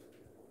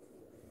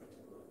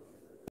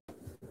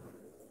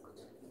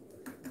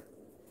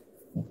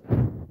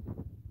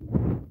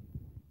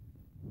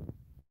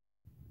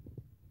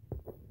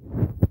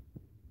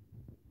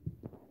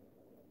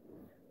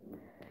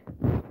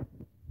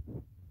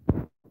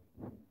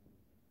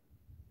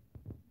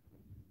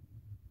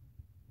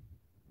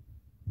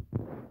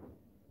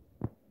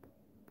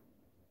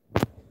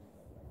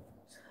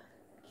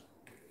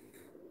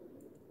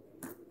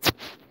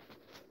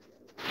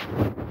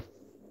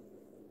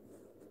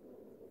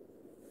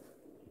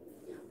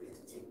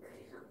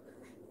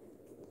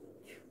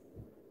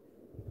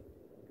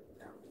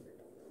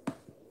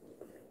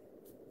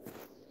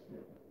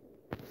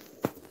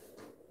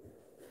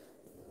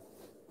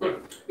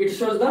it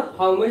shows the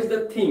how much the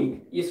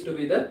thing is to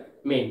be the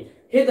main.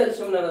 हे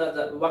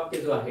दर्शवणारा वाक्य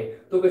जो आहे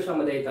तो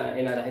कशामध्ये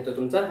येणार आहे, तो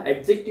तुमचा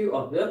ऍडजेक्टिव्ह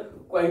ऑफ द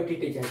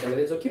क्वांटिटीच्या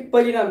ह्याच्यामध्ये, जो की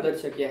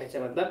परिणामदर्शक या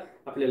ह्याच्यामधला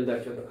आपल्याला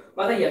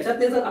दर्शवतो. आता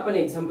याच्यातले जर आपण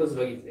एक्झाम्पल्स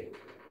बघितले,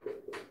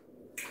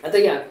 आता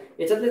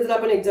याच्यातले जर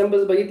आपण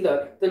एक्झाम्पल्स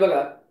बघितलं तर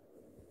बघा,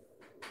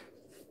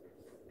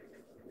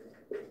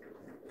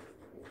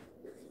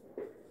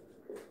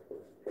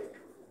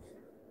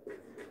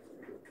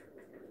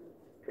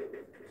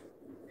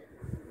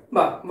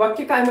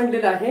 वाक्य काय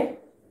म्हणलेलं आहे,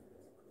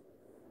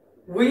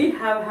 we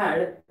have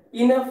had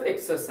enough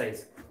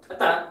exercise.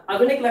 आता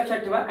अजून एक लक्षात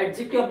ठेवा,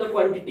 ऍडजेक्टिव्ह ऑफ द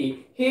क्वांटिटी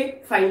हे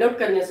फाइंड आउट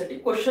करण्यासाठी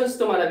क्वेश्चन्स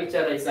तुम्हाला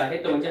विचारायचा आहे,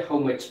 तो म्हणजे हाऊ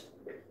मच.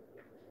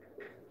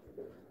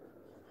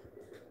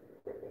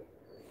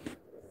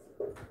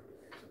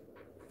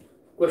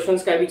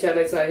 क्वेश्चन्स काय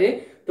विचारायचा आहे,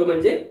 तो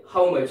म्हणजे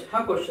हाऊ मच.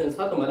 हा क्वेश्चन्स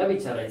हा तुम्हाला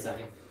विचारायचा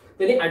आहे.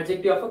 त्याने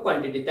ऍडजेक्टिव्ह ऑफ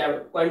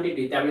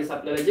क्वांटिटी त्यावेळेस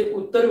आपल्याला जे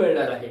उत्तर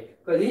मिळणार आहे,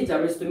 कधी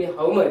ज्यावेळेस तुम्ही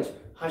हाऊ मच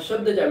हा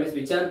शब्द ज्यावेळेस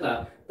विचारता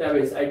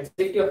त्यावेळेस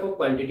ऍडजेक्टिव्ह ऑफ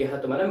क्वांटिटी हा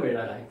तुम्हाला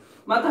मिळणार आहे.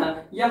 मग आता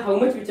या हाऊ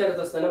मच विचारत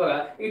असताना बघा,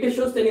 इट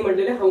शोज त्यांनी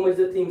म्हटलेले how much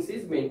the things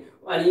is main,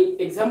 आणि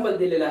एक्झाम्पल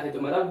दिलेलं आहे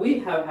तुम्हाला, we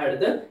have had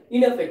the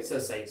enough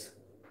exercise.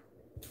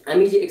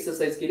 आम्ही जी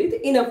एक्सरसाइज केली ती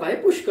इनफ आहे,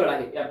 पुष्कळ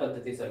आहे, या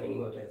पद्धतीचा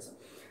मीनिंग होतो याचा.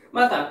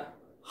 मग आता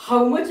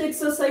how much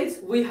exercise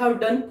we have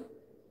done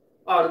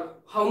और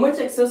how much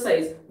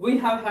exercise we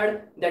have had,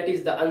 that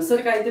is the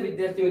answer. काय ते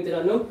विद्यार्थी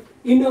मित्रांनो,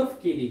 इनफ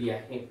केलेली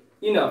आहे.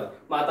 इनफ.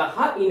 मग आता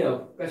हा इनफ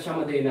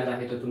कशामध्ये येणार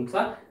आहे, तो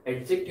तुमचा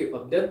ऍडजेक्टिव्ह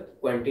ऑफ द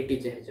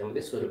क्वांटिटीच्या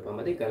ह्याच्यामध्ये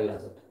स्वरूपामध्ये गणला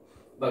जातो.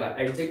 बघा,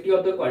 ऍडजेक्टिव्ह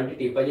ऑफ द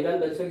क्वांटिटी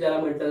परिणामदर्शक ज्याला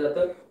म्हटलं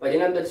जातं.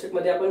 परिणामदर्शक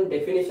मध्ये आपण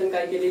डेफिनेशन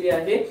काय केलेली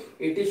आहे,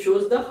 it is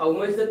shows the how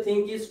much the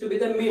thing is to be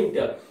the meant.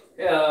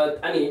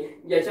 आणि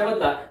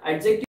याच्यामधला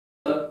ऍडजेक्टिव्ह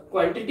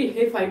क्वांटिटी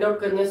हे फाइंड आउट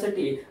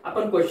करण्यासाठी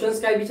आपण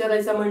क्वेश्चन्स काय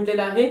विचारायचा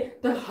म्हटलेला आहे,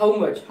 तर हाऊ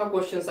मच हा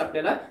क्वेश्चन्स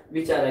आपल्याला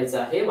विचारायचा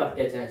आहे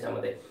वाक्याच्या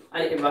ह्याच्यामध्ये.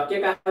 आणि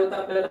वाक्य काय होतं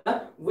आपल्याला,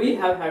 we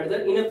have had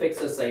the enough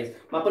exercise.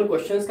 मग आपण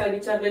क्वेश्चन्स काय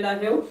विचारलेला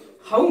आहे,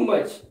 how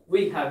much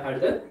we have had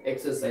the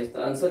exercise.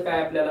 तर आन्सर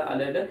काय आपल्याला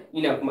आलेलं,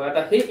 इनफ. मग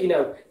आता हे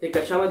इनफ हे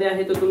कशामध्ये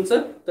आहे तो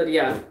तुमचं, तर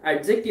या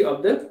ऍडजेक्टिव्ह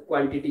ऑफ द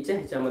क्वांटिटीच्या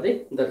ह्याच्यामध्ये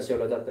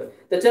दर्शवलं जातं.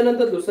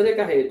 त्याच्यानंतर दुसरं एक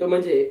आहे, तो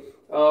म्हणजे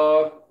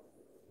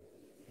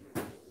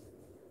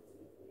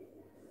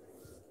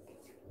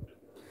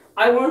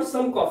I want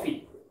some coffee.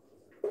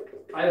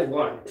 I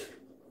want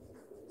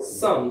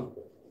some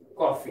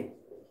coffee.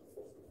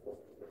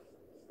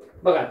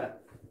 बघा आता,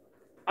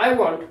 I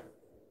want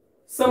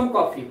some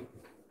coffee.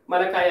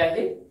 मला काय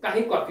आहे,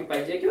 काही कॉफी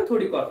पाहिजे किंवा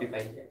थोडी कॉफी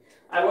पाहिजे.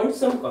 I want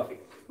some coffee.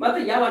 मग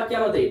आता या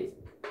वाक्यामध्ये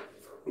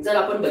जर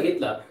आपण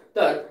बघितलं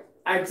तर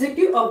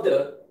ऍडजेक्टिव्ह ऑफ द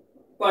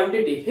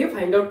क्वांटिटी हे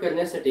फाइंड आउट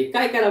करण्यासाठी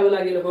काय करावं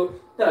लागेल हो,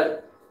 तर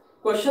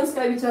क्वेश्चन्स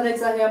काय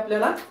विचारायचं आहे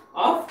आपल्याला,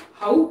 of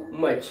how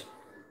much.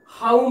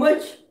 How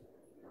much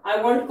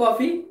I want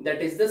coffee,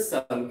 that is the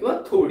सम, किंवा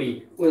थोडी.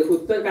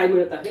 उत्तर काय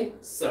मिळत आहे,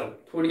 सम.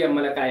 थोडी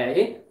आम्हाला काय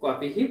आहे,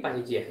 कॉफी ही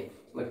पाहिजे आहे.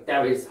 मग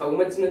त्यावेळेस हाऊ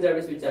मच न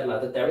ज्यावेळेस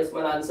विचारला तर त्यावेळेस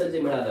मला आन्सर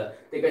जे मिळालं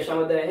ते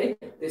कशामध्ये आहे,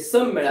 ते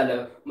सम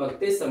मिळालं. मग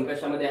ते सम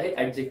कशामध्ये आहे,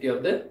 ऍडजेक्टिव्ह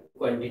ऑफ द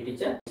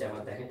क्वांटिटीच्या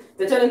ह्याच्यामध्ये आहे.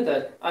 त्याच्यानंतर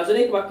अजून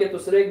एक वाक्य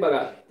दुसरं एक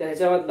बघा, त्या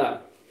ह्याच्यामधला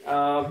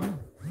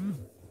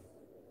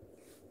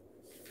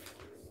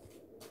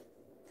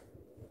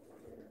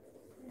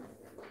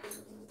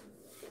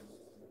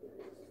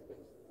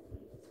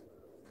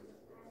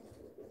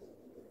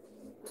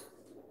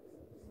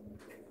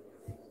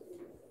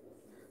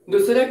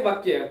दुसरं एक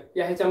वाक्य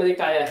या ह्याच्यामध्ये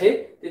काय आहे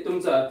ते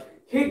तुमचं,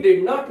 he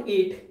did not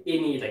eat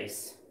any rice.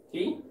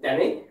 He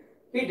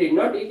did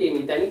not eat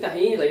any, त्याने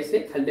काही राईस हे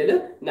खाल्लेलं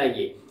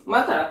नाहीये. मग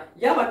आता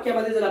या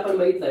वाक्यामध्ये जर आपण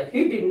बघितलं,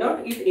 he did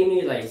not eat any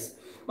rice.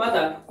 मग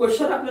आता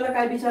क्वेश्चन आपल्याला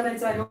काय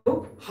विचारायचा आहे,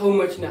 हाऊ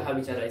मच न हा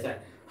विचारायचा आहे.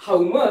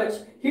 How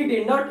much he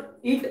did not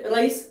eat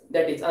rice,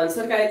 that is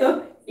answer काय येतं,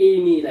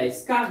 एनी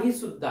राईस. काही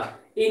सुद्धा,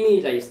 एनी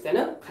राईस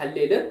त्यानं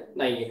खाल्लेलं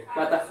नाहीये.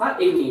 आता हा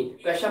एनी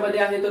कशामध्ये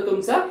आहे तो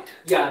तुमचा,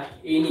 या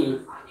एनी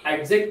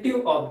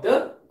ऍडजेक्टिव्ह ऑफ द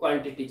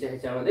क्वांटिटीच्या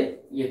ह्याच्यामध्ये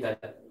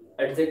येतात.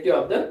 ऍडजेक्टिव्ह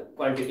ऑफ द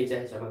क्वांटिटीच्या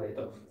ह्याच्यामध्ये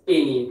येतो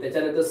एनी.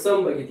 त्याच्यानंतर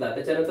सम बघितला,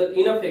 त्याच्यानंतर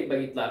इनफ एक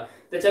बघितला,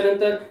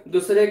 त्याच्यानंतर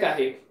दुसरं एक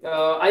आहे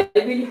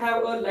I will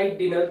have a light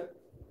dinner.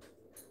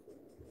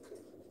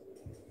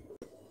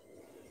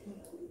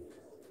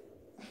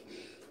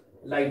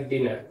 Light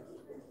dinner,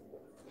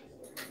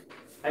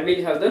 I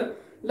will have the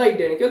light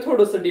dinner, किंवा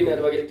थोडंसं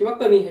डिनर वगैरे, किंवा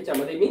कमी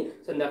ह्याच्यामध्ये मी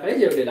संध्याकाळी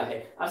जेवलेला आहे,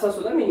 असा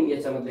सुद्धा मीनिंग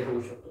याच्यामध्ये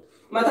होऊ शकतो.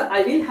 मग आता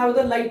I will have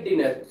the light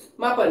dinner,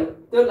 मग आपण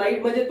तो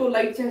लाईट म्हणजे तो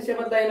लाईटच्या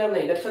ह्याच्यामधला येणार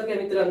नाही, लक्षात घ्या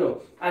मित्रांनो.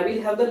 I will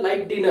have the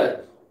light dinner.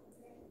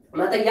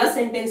 मग आता या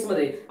सेंटेन्स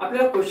मध्ये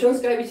आपल्याला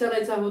क्वेश्चन्स काय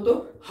विचारायचा होतो,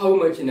 हाऊ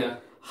मच ना.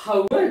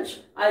 How much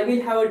I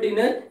will have a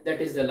dinner,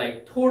 that is the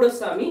light.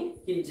 थोडंसं आम्ही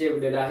ही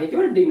जेवलेलं आहे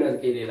किंवा डिनर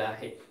केलेलं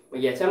आहे.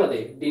 मग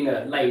याच्यामध्ये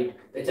डिनर, लाईट,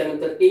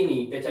 त्याच्यानंतर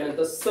एनी,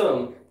 त्याच्यानंतर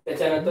सम,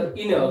 त्याच्यानंतर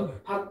इनफ,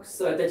 हा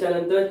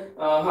त्याच्यानंतर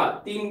हा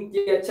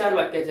 3-4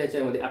 वाक्याच्या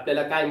ह्याच्यामध्ये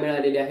आपल्याला काय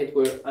मिळालेले आहेत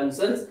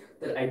आन्सर्स,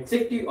 तर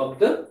ऍडजेक्टिव्ह ऑफ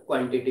द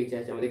क्वांटिटीच्या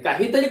ह्याच्यामध्ये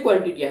काहीतरी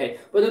क्वांटिटी आहे,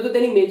 परंतु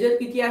त्यांनी मेजर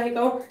किती आहे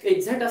का,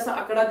 एक्झॅक्ट असा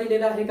आकडा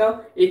दिलेला आहे का,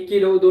 1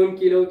 किलो 2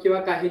 किलो किंवा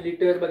काही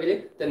लिटर वगैरे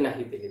तर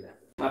नाही दिलेला.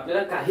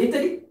 आपल्याला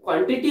काहीतरी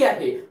क्वांटिटी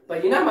आहे,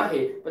 परिणाम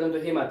आहे, परंतु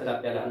हे मात्र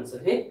आपल्याला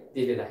आन्सर हे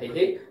दिलेलं आहे,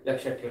 हे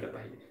लक्षात ठेवलं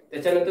पाहिजे.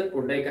 त्याच्यानंतर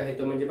पुढचा एक आहे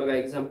तो म्हणजे बघा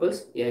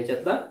एक्झाम्पल्स या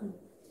ह्याच्यातला.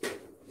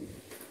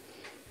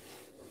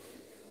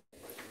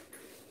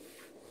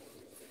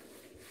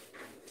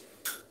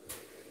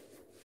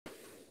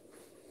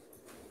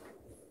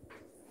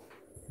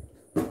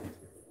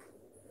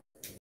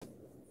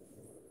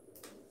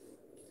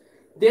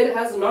 There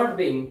has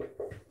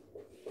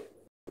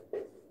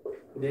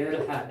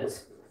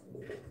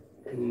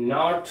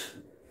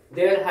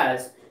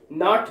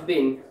not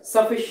been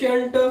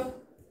sufficient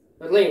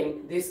rain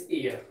this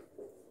year.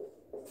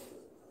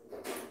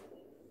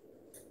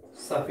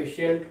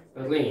 Sufficient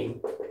rain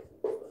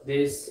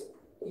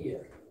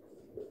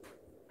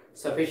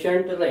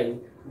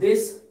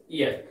this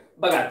year.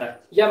 बघा आता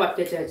या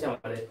वाक्याच्या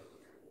ह्याच्यामध्ये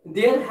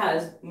there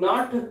has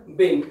not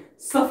been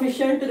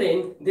sufficient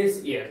rain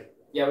this year.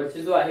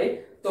 यावर्षी जो आहे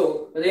तो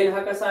रेन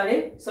हा कसा आहे,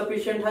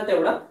 सफिशियंट हा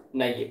तेवढा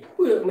नाहीये,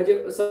 म्हणजे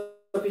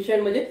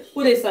सफिशियंट म्हणजे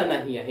पुरेसा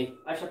नाही आहे,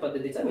 अशा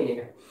पद्धतीचा मीनिंग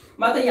आहे.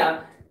 मग आता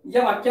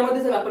या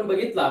वाक्यामध्ये जर आपण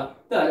बघितला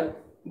तर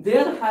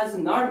there has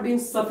not bin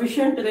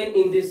sufficient rain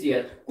in this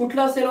year,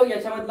 कुठला असेल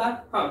याच्यामधला,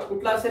 हा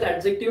कुठला असेल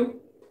ऍडजेक्टिव्ह,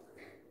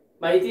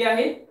 माहिती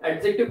आहे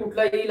ऍडजेक्टिव्ह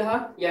कुठला येईल हा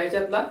या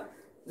ह्याच्यातला,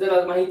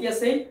 जर माहिती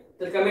असेल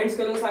तर कमेंट्स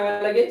करून सांगा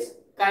लगेच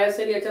काय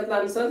असेल याच्यातला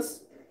answers.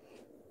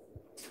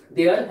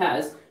 There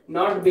has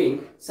not been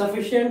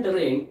sufficient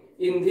rain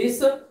in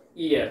this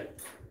year.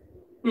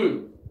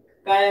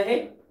 काय आहे,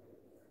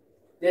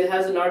 there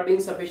has not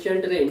been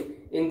sufficient rain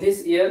in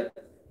this year.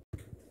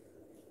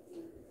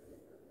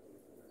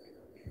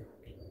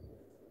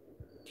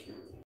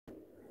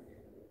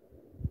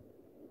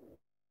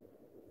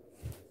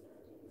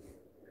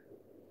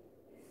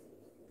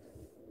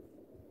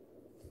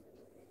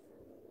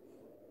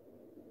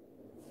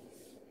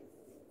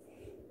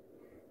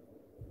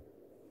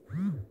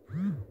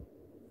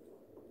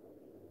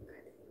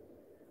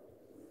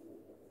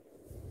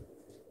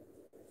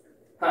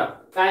 हा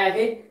काय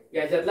आहे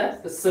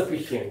याच्यातला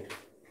सफिशियंट.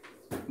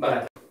 बघा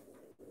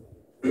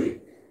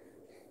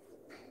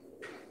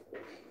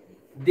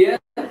there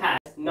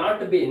has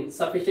not been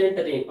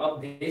sufficient rain of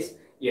this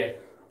year.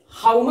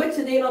 How much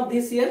rain of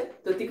this year,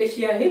 तर ती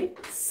कशी आहे,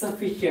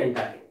 सफिशियंट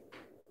आहे.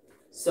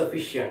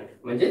 सफिशियंट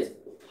म्हणजे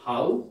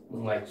हाऊ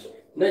मच.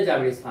 न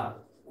ज्यावेळेस हा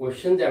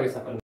क्वेश्चन ज्यावेळेस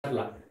आपण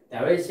भरला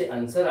त्यावेळेस जे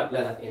आन्सर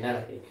आपल्याला येणार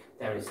आहे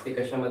त्यावेळेस ते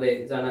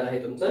कशामध्ये जाणार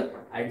आहे, तुमचं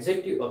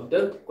ऍडजेक्टिव्ह ऑफ द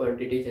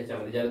क्वांटिटी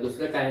ह्याच्यामध्ये, ज्याला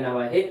दुसरं काय नाव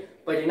आहे,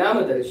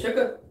 परिणामदर्शक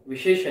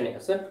विशेषणे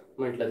असं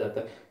म्हटलं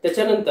जातं.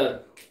 त्याच्यानंतर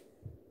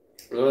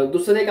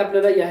दुसरं एक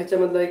आपल्याला या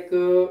ह्याच्यामधला एक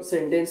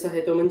सेंटेन्स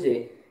आहे तो म्हणजे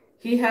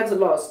he has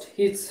lost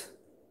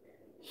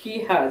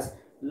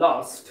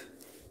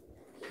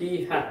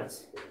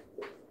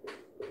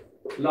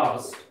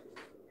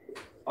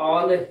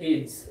all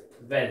his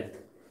wealth.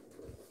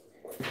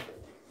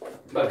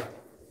 बघा,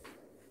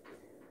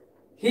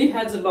 he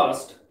has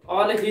lost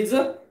all his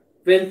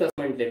wealth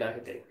असं म्हटलेलं आहे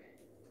ते.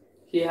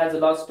 He has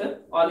lost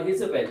all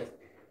his wealth.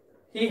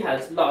 He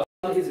has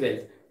lost all his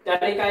wealth.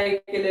 त्याने काय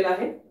केलेलं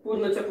आहे,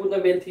 पूर्णच्या पूर्ण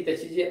वेल्थ ही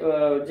त्याची जी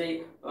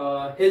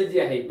हेल्थ जी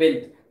आहे,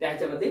 वेल्थ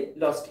त्याच्यामध्ये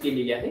लॉस्ट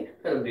केलेली आहे,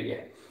 हरवलेली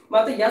आहे. मग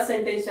आता या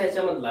सेंटेन्सच्या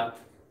ह्याच्यामधला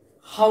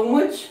how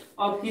much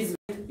of his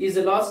wealth is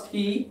lost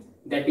he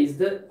that is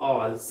the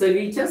all.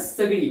 सगळीच्या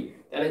सगळी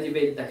त्याला जी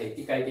वेल्थ आहे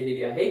ती काय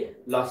केलेली आहे,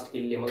 लॉस्ट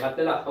केलेली आहे. मग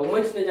आपल्याला हाऊ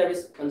मच ने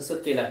ज्यावेळेस आन्सर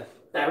केला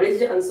त्यावेळेस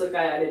जे आन्सर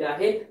काय आलेलं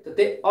आहे तर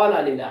ते ऑल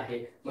आलेलं आहे.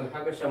 मग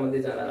हा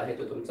कशामध्ये जाणार आहे,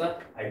 तो तुमचा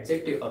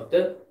ऍडजेक्टिव्ह ऑफ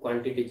द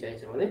क्वांटिटीच्या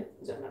ह्याच्यामध्ये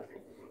जाणार आहे.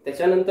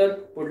 त्याच्यानंतर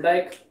पुढला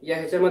एक या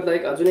ह्याच्यामधला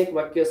एक अजून एक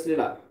वाक्य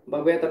असलेला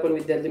बघूयात आपण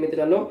विद्यार्थी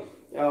मित्रांनो.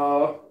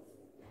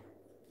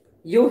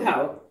 You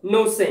have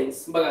no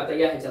sense. बघा आता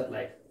या ह्याच्यातला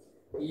आहे,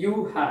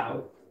 यू हॅव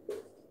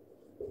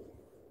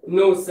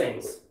नो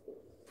सेन्स.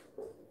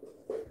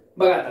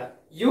 बघा आता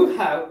यू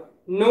हॅव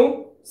नो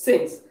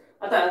सेन्स.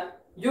 आता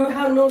यू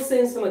हॅव नो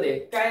सेन्स मध्ये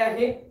काय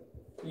आहे,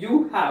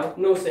 यू हॅव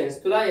नो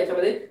सेन्स. तुला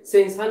याच्यामध्ये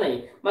सेन्स हा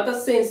नाही. मग आता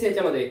सेन्स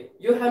याच्यामध्ये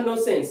यू हॅव नो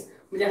सेन्स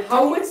म्हणजे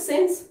how much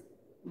sense,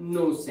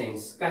 no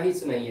sense,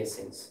 काहीच नाहीये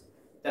सेन्स,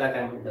 त्याला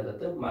काय म्हटलं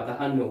जातं. मग आता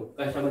हा नो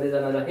कशामध्ये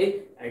जाणार आहे,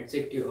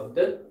 ऍडजेक्टिव्ह ऑफ द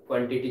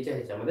क्वांटिटीच्या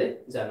ह्याच्यामध्ये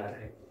जाणार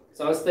आहे.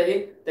 समजतं हे.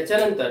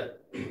 त्याच्यानंतर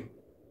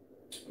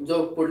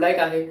जो पुढला एक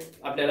आहे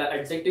आपल्याला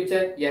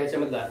ऍडजेक्टिव्हच्या या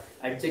ह्याच्यामधला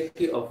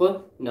ऍडजेक्टिव्ह ऑफ अ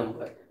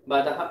नंबर. मग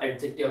आता हा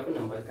ऍडजेक्टिव्ह ऑफ अ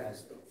नंबर काय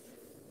असतो.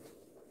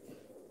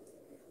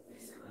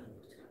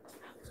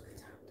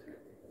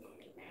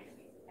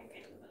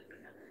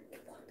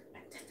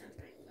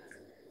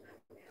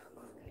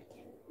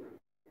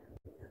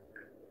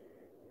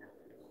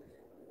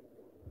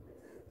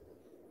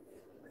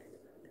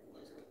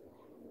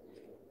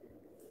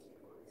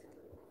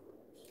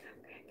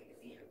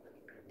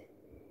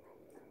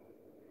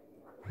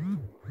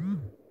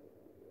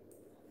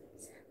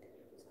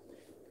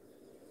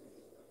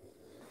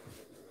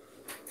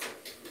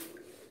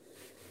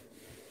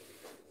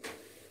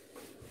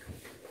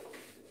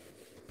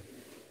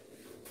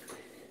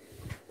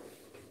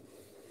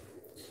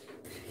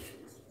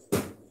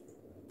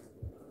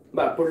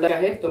 पुढला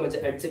आहे तो म्हणजे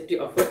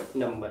ऍडजेक्टिव्ह ऑफ अ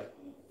नंबर.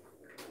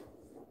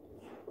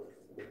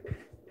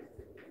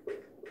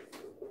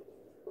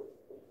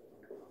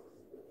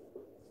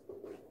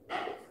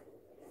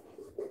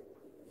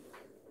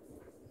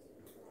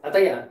 आता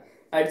या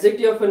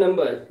ऍडजेक्टिव्ह ऑफ अ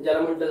नंबर ज्याला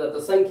म्हटलं जातं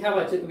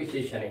संख्यावाचक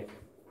विशेषणे.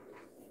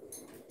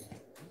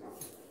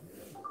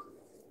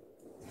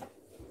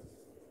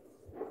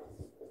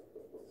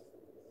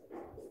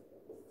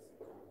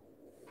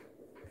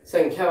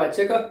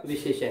 संख्यावाचक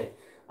विशेषण.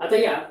 आता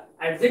या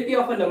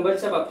ऍडजेक्टिव्ह ऑफ अ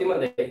नंबरच्या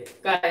बाबतीमध्ये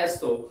काय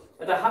असतो,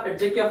 आता हा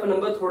ऍडजेक्टिव्ह ऑफ अ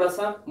नंबर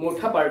थोडासा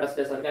मोठा पार्ट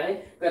असल्यासारखा आहे,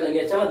 कारण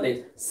याच्यामधले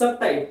सब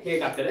टाईप हे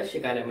आपल्याला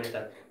शिकायला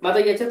मिळतात. मग आता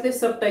याच्यातले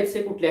सब टाईप्स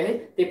हे कुठले आहेत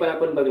ते पण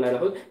आपण बघणार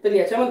आहोत. तर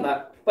याच्यामधला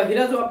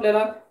पहिला जो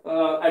आपल्याला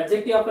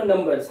ऍडजेक्टिव्ह ऑफ अ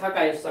नंबर्स हा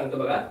काय सांगतो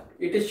बघा,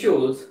 it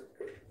shows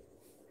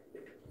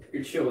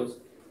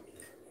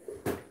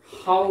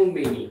how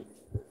many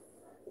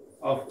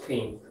of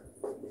thing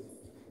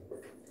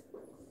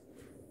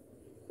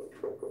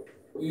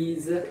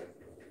is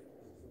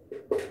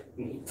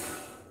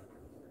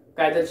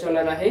काय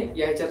दर्शवणार आहे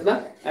या ह्याच्यातला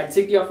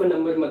ऍडजेक्टिव्ह ऑफ अ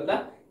नंबर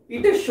मधला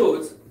it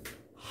shows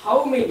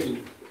how many.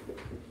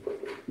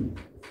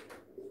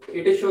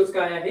 It shows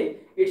काय आहे,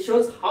 it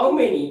shows how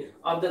many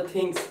of the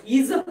things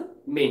is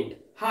meant.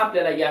 हा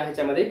आपल्याला या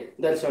ह्याच्यामध्ये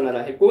दर्शवणार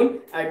आहे कोण,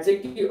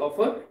 ऍडजेक्टिव्ह ऑफ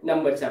अ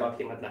नंबरच्या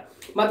बाबतीमधला.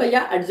 मग आता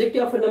या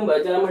ऍडजेक्टिव्ह ऑफ अ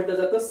नंबर ज्याला म्हटलं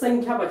जातं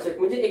संख्यावाचक,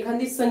 म्हणजे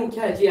एखादी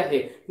संख्या जी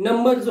आहे,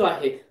 नंबर जो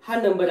आहे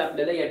हा नंबर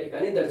आपल्याला या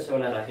ठिकाणी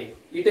दर्शवणार आहे.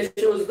 It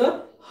shows the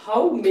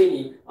how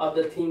many of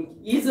the thing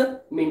is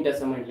meant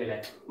असं म्हटलेलं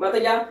आहे. मग आता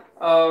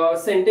या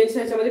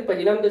सेंटेन्सच्या ह्याच्यामध्ये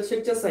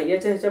परिणामदर्शकच्या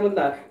सहाय्याच्या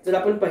ह्याच्यामधला जर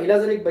आपण पहिला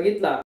जर एक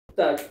बघितला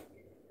तर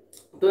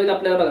तो एक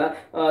आपल्याला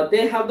बघा,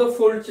 they have the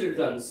 4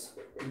 children's.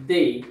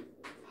 They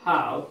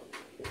have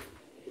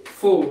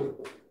 4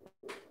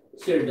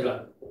 children.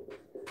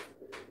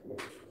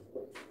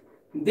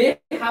 They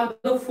have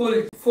the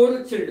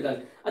 4 children.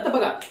 आता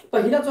बघा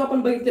पहिला जो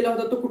आपण बघितलेला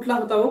होता तो कुठला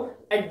होता हो,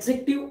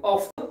 adjective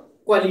of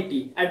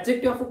quality.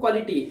 Adjective of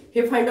quality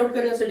हे फाइंड आउट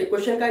करण्यासाठी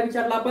क्वेश्चन काय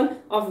विचारला आपण,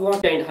 ऑफ व्हॉट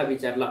काइंड हा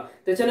विचारला.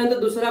 त्याच्यानंतर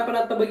दुसरा आपण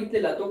आता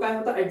बघितलेला तो काय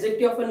होता,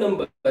 adjective of a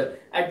number.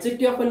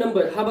 Adjective of a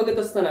number हा बघत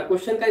असताना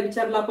क्वेश्चन काय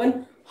विचारला आपण,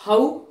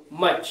 हाऊ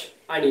मच.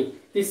 आणि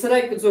तिसरा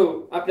एक जो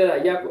आपल्याला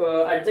या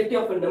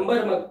ऍडजेक्टिव्ह ऑफ अ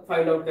नंबर मग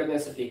फाइंड आउट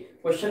करण्यासाठी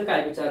क्वेश्चन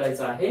काय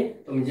विचारायचा आहे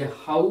तो म्हणजे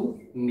हाऊ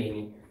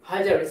मेनी.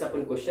 हा ज्यावेळेस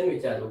आपण क्वेश्चन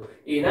विचारू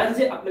येणार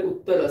जे आपले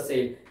उत्तर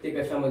असेल ते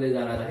कशामध्ये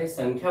जाणार आहे,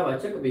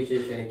 संख्यावाचक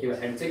विशेषण किंवा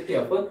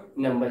ऍडजेक्टिव्ह ऑफ अ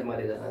नंबर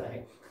मध्ये जाणार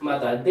आहे. मग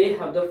आता they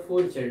have the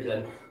 4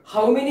 children.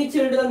 How many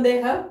children they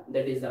have,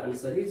 that is the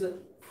answer is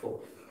 4.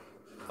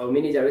 How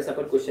many ज्यावेळेस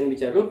आपण क्वेश्चन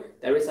विचारू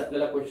त्यावेळेस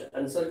आपल्याला क्वेश्चन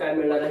आन्सर काय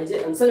मिळणार आहे, जे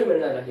आन्सर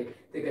मिळणार आहे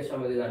ते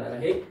कशामध्ये जाणार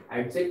आहे,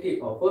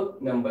 ऍडजेक्टिव्ह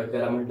ऑफ नंबर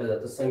त्याला म्हटलं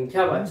जातं,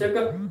 संख्यावाचक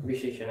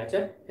विशेषणाच्या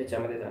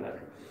ह्याच्यामध्ये जाणार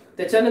आहे.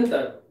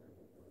 त्याच्यानंतर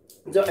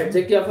जो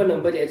ऍडजेक्टिव्ह ऑफ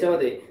नंबर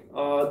याच्यामध्ये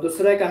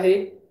दुसरा एक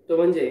आहे तो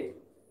म्हणजे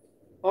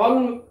ऑल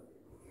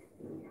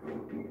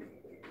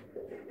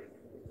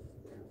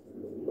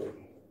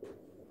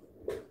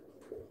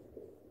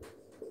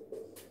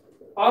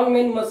ऑल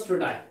मेन मस्ट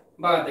डाय.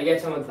 बघा आता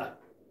याच्यामधला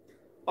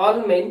ऑल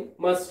मेन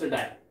मस्ट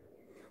डाय.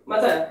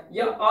 आता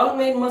या ऑल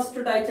मेन मस्ट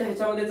डायच्या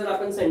ह्याच्यामध्ये जर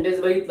आपण सेंटेन्स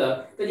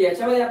बघितलं तर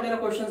याच्यामध्ये आपल्याला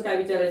क्वेश्चन काय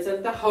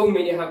विचारायचं, तर हाऊ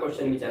मेनी हा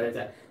क्वेश्चन विचारायचा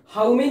आहे.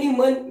 How many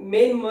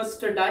main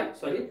must dye,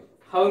 sorry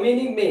how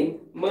many main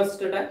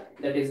must dye,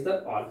 that is the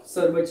all.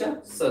 सर्वच्या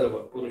सर्व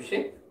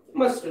पुरुषे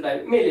मस्ट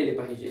डाय मेलेले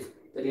पाहिजे.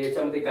 तर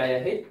याच्यामध्ये काय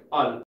आहे,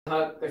 ऑल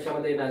हा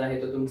कशामध्ये येणार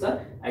आहे, तो तुमचा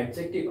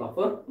ऍडजेक्टिव्ह ऑफ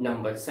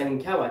नंबर,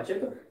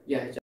 संख्यावाचक या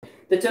ह्याच्या.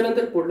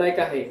 त्याच्यानंतर पुढला एक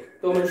आहे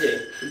तो म्हणजे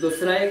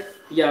दुसरा एक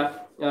या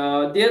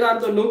there R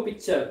the no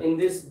picture in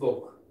this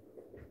book.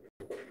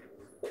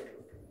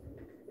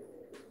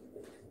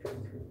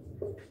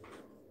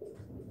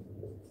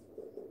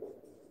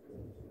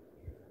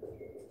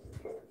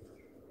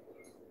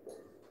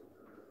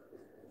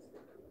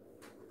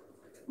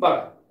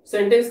 बघा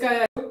सेंटेन्स काय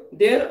आहे,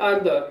 there R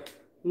the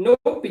no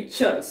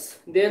pictures,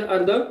 there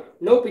are the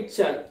no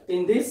picture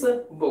in this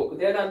book,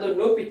 there are the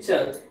no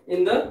picture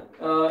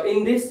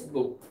in this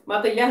book. मग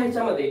आता या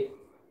ह्याच्यामध्ये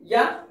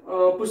या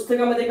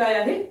पुस्तकामध्ये काय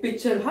आहे,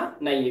 पिक्चर हा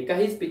नाहीये,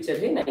 काहीच पिक्चर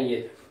हे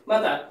नाहीये. मग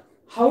आता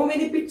how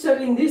many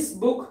picture in this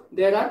book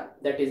there R,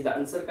 that is the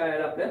answer काय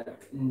आहे आपल्याला,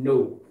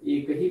 नो,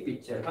 एकही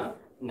पिक्चर हा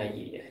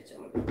नाहीये या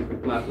ह्याच्यामध्ये.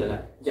 मग आपल्याला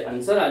जे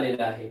आन्सर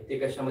आलेलं आहे ते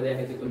कशामध्ये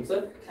आहे, ते तुमचं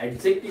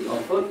ऍडजेक्टिव्ह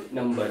ऑफ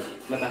नंबर.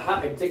 मग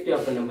हा ऍडजेक्टिव्ह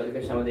ऑफ नंबर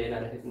कशामध्ये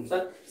येणार आहे, तुमचा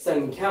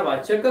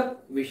संख्यावाचक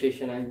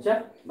विशेषणांच्या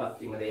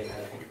बाबतीमध्ये येणार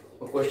आहे.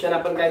 क्वेश्चन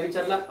आपण काय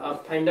विचारला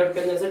फाइंड आउट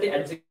करण्यासाठी,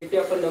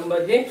 ऍडजेक्टिव्ह ऑफ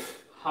नंबर हे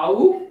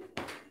हाऊ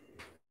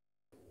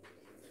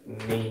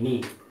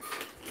मेनी,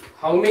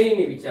 हाऊ मेनी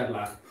ने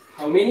विचारला.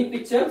 How many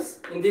pictures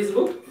in this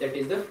book, that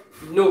is the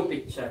no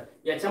picture.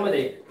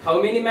 याच्यामध्ये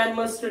how many man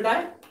must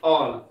dye,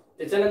 all.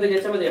 त्याच्यानंतर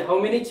याच्यामध्ये how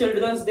many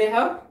children's they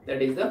have,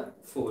 that is the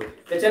 4.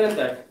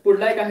 त्याच्यानंतर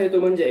पुढला एक आहे तो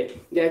म्हणजे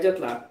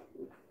याच्यातला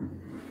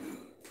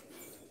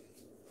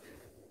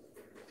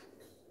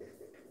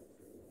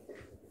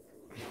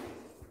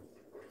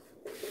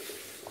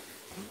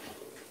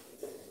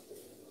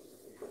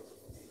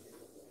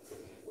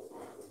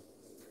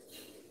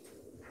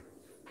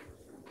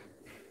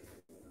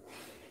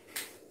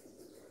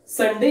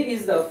Sunday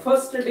is the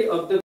first day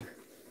of the weak.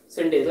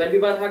 Sunday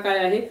रविवार हा काय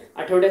आहे,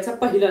 आठवड्याचा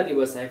पहिला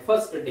दिवस आहे,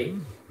 first day.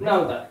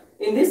 Now the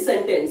in this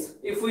sentence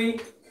if we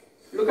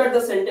look at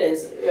the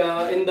sentence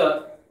in the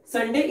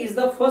Sunday is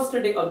the first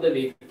day of the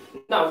week.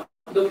 Now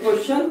the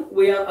question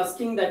we are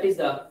asking, that is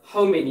the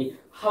how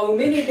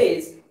many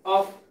days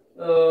of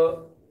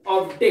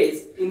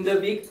days in the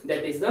week,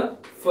 that is the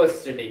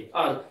first day.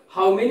 Or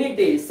how many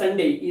days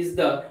Sunday is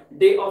the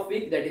day of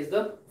week, that is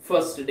the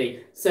first day.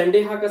 Sunday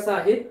हा कसा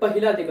आहे,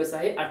 पहिला दिवस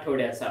आहे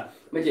आठवड्याचा,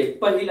 म्हणजे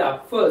पहिला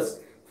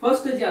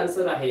first जे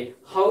आन्सर आहे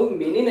हाऊ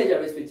मेनी ने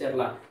ज्यावेळेस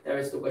विचारला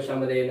त्यावेळेस तो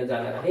कशामध्ये येणं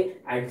जाणार आहे,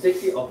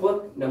 ऍडजेक्टिव्ह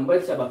ऑफ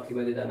नंबरच्या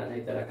बाबतीमध्ये जाणार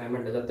आहे. त्याला काय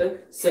म्हटलं जातं,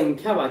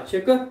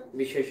 संख्यावाचक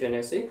विशेषण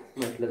असे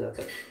म्हटलं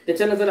जातं.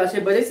 त्याच्यानंतर असे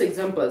बरेच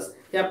एक्झाम्पल्स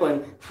हे आपण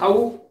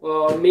हाऊ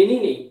मेनी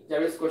ने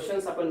ज्यावेळेस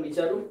क्वेश्चन्स आपण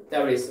विचारू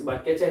त्यावेळेस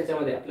वाक्याच्या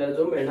ह्याच्यामध्ये आपल्याला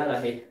जो मिळणार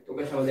आहे तो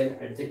कशामध्ये,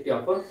 ऍडजेक्टिव्ह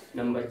ऑफ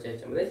नंबरच्या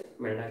ह्याच्यामध्ये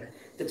मिळणार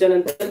आहे.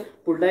 त्याच्यानंतर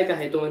पुढला एक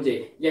आहे तो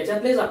म्हणजे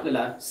याच्यातलेच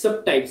आपल्याला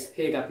सब टाइप्स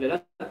हे एक आपल्याला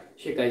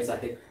शिकायचं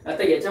आहे.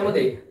 आता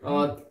याच्यामध्ये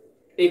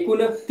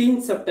एकूण 3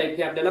 सब टाइप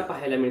हे आपल्याला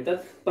पाहायला मिळतात.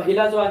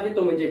 पहिला जो आहे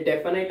तो म्हणजे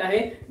डेफिनाइट आहे,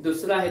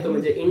 दुसरा आहे तो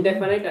म्हणजे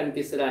इनडेफिनाइट आणि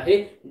तिसरा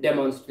आहे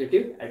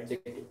डेमॉन्स्ट्रेटिव्ह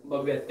ऍडजेक्टिव्ह.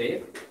 बघूयात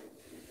ते.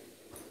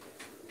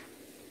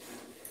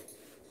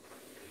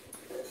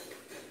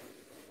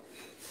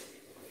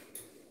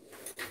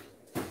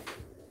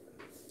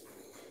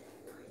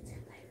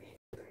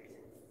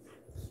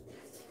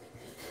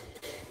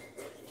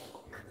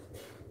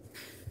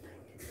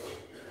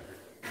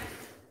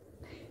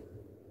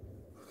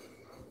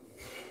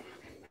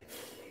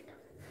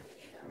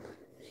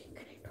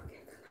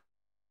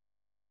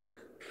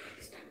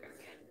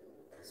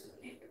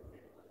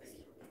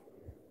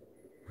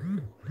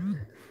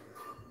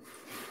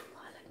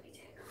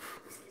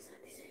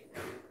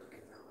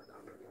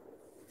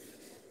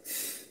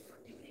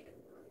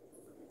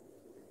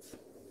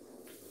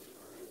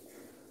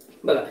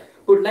 बघा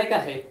पुढला एक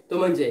आहे तो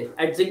म्हणजे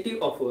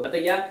ऍडजेक्टिव्ह ऑफ. आता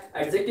या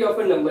ऍडजेक्टिव्ह ऑफ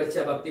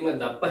नंबरच्या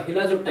बाबतीमधला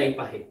पहिला जो टाइप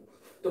आहे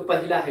तो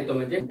पहिला आहे तो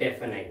म्हणजे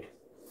डेफिनाइट.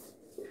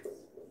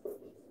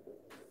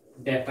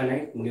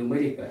 Definite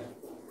numerical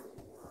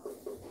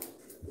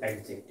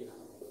adjective.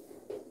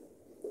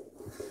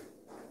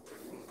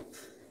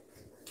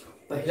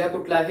 पहिला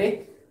कुठला आहे,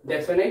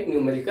 डेफिनाइट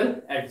न्यूमेरिकल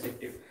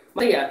ऍडजेक्टिव्ह.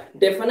 मग या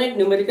डेफिनाइट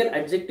न्यूमेरिकल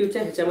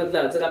ऍडजेक्टिव्हच्या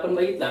ह्याच्यामधला जर आपण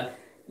बघितला,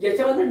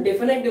 याच्यामधला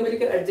डेफिनाइट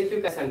न्यूमेरिकल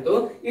ऍडजेक्टिव्ह काय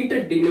सांगतो, it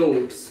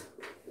denotes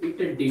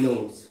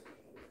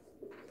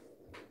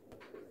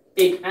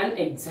an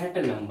exact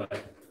number.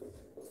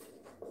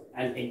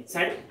 And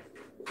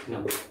exact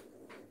number.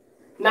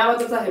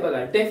 नावातच आहे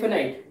बघा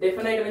डेफिनाइट.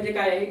 डेफिनाइट म्हणजे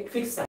काय आहे?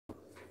 फिक्स आहे.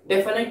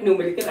 Definite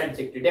numerical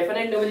adjective.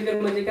 Definite numerical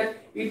म्हणजे काय?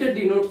 It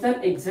denotes an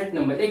exact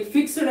number. एक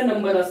फिक्स्ड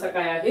नंबर असा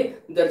काय आहे?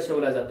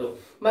 दर्शवला जातो.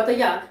 मग आता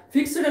या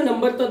फिक्स्ड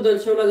नंबर तर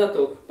दर्शवला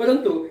जातो,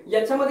 परंतु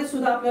याच्यामध्ये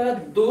सुद्धा आपल्याला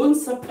दोन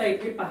सब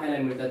टाईप पाहायला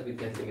मिळतात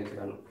विद्यार्थी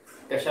मित्रांनो.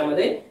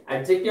 कशामध्ये?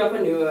 ऍडजेक्टिव्ह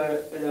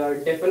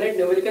आपण डेफिनाइट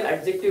न्यूमेरिकल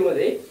ऍडजेक्टिव्ह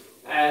मध्ये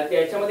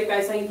त्याच्यामध्ये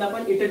काय सांगितलं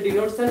आपण? It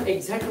denotes an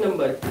exact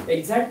number.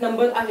 Exact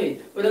number आहे,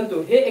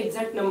 परंतु हे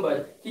एक्झॅक्ट नंबर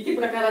किती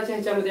प्रकाराचे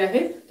ह्याच्यामध्ये आहे?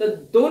 तर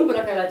दोन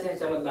प्रकाराचे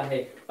ह्याच्यामधला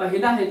आहे.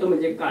 पहिला आहे तो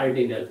म्हणजे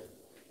कार्डिनल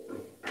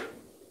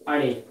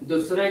आणि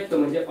दुसरा एक तो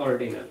म्हणजे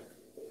ऑर्डिनल.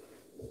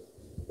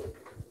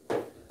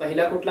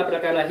 पहिला कुठला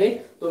प्रकार आहे?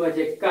 तो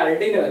म्हणजे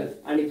कार्डिनल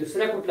आणि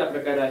दुसरा कुठला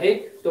प्रकार आहे?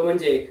 तो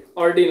म्हणजे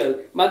ऑर्डिनल.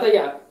 मग आता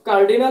या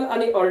कार्डिनल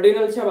आणि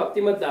ऑर्डिनलच्या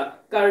बाबतीमधला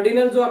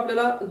कार्डिनल जो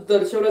आपल्याला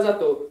दर्शवला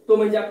जातो तो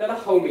म्हणजे आपल्याला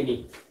हाऊ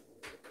मेनी.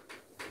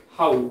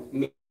 हाऊ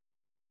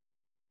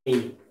मेनी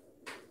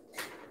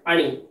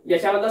आणि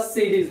याच्यामधला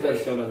सिरीज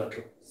दर्शवला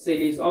जातो.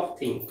 Series of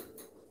thing.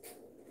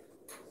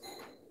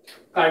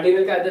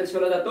 कार्डिनल काय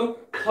दर्शवला जातो?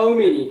 हाऊ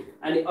मेनी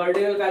आणि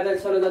ऑर्डिनल काय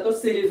दर्शवला जातो?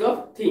 Series of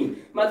thing.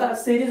 मग आता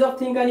सिरीज ऑफ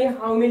थिंग आणि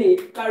हाऊ मेनी,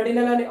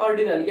 कार्डिनल आणि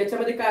ऑर्डिनल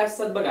याच्यामध्ये काय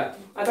असतात बघा.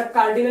 आता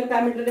कार्डिनल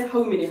काय म्हटलं?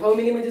 How many. हाऊ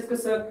मेनी म्हणजे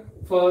कसं?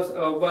 First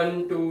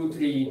 1 2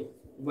 3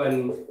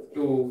 1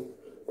 2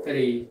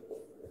 3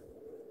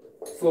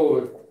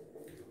 4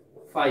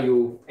 5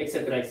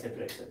 etcetera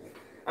etcetera etcetera.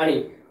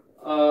 आणि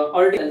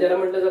ऑर्डिनल ज्याला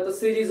म्हटलं जातं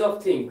सिरीज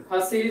ऑफ थिंग. हा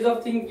सिरीज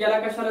ऑफ थिंग याला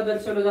कशाला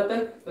दर्शवलं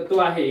जातं? तर तो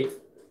आहे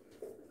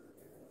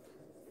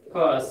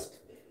first,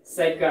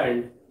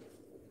 second,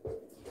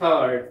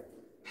 third,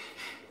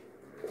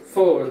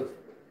 fourth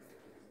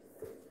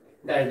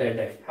dash dash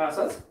dash. हा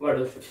असाच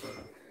वाढवू शकतो.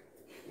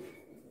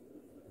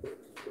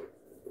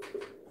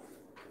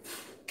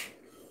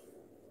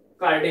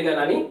 कार्डिनल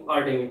आणि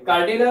ऑर्डिनल.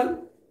 कार्डिनल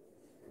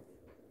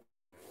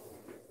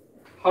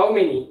हाऊ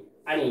मेनी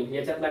आणि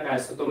याच्यातला काय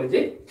असतो तो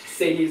म्हणजे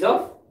सिरीज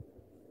ऑफ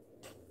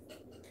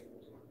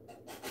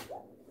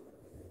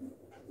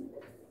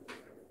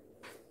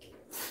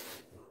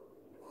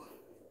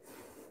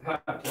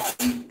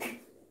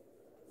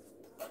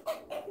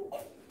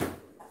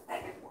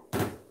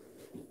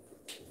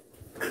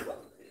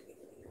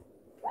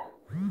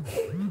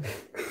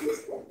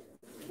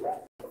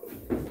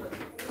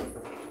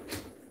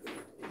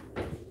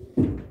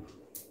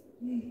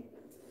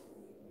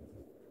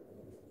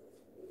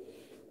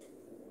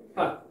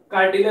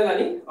कार्डिनल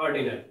आणि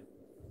ऑर्डिनल.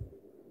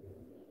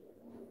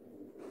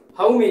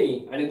 हाऊ मेनी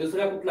आणि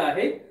दुसरा कुठला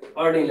आहे?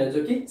 ऑर्डिनल,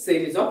 जो की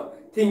सिरीज ऑफ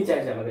थिंगच्या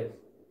ह्याच्यामध्ये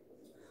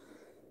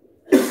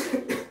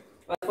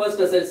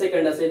फर्स्ट असेल,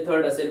 सेकंड असेल,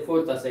 थर्ड असेल,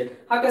 फोर्थ असेल.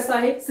 हा कसा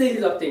आहे?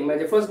 Series of thing.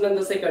 म्हणजे फर्स्ट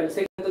नंतर सेकंड,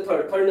 सेकंड नंतर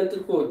थर्ड, थर्ड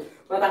नंतर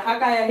फोर्थ. आता हा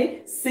काय आहे?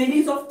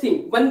 Series of thing.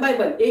 One by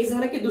one. एक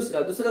झाला की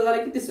दुसरा, दुसरा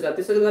झाला की तिसरा,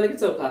 तिसरा झाला की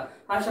चौथा.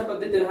 अशा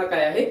पद्धतीने हा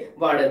काय आहे?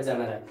 वाढत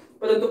जाणार आहे.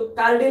 परंतु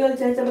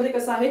कार्डिनलच्या ह्याच्यामध्ये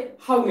कसं आहे?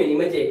 हाऊ मेनी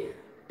म्हणजे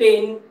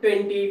 10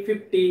 20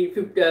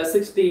 50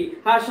 60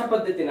 हा अशा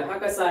पद्धतीने हा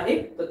कसा आहे?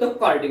 तर तो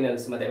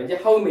कार्डिनल्स मध्ये म्हणजे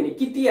हाऊ मेनी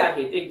किती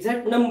आहेत?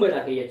 एक्झॅक्ट नंबर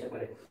आहे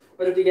याच्यामध्ये.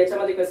 परंतु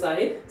याच्यामध्ये कसं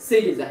आहे?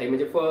 सिरीज आहे.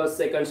 म्हणजे फर्स्ट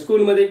सेकंड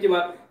स्कूलमध्ये किंवा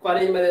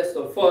कॉलेजमध्ये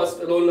असतो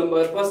फर्स्ट रोल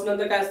नंबर, फर्स्ट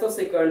नंतर काय असतं?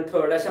 सेकंड,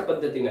 थर्ड अशा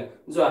पद्धतीने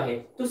जो आहे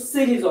तो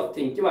सिरीज ऑफ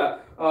थिंग. किंवा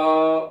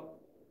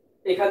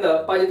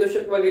एखादं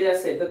पारितोषिक वगैरे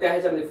असेल तर त्या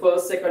ह्याच्यामध्ये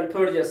फर्स्ट सेकंड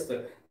थर्ड जे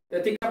असतं तर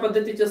ती कशा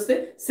पद्धतीची असते?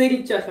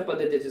 सिरीजच्या अशा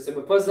पद्धतीची असते.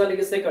 फर्स्ट झाले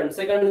की सेकंड,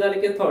 सेकंड झाले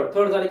की थर्ड,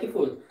 थर्ड झाले की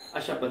फोर्थ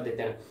अशा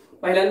पद्धतीने.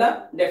 पहिल्यांदा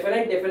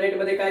डेफिनाइट. डेफिनाइट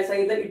मध्ये काय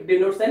सांगितलं? It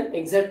denotes an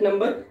exact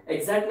number.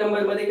 Exact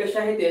number मध्ये कशा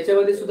आहेत?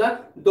 याच्यामध्ये सुद्धा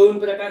दोन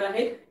प्रकार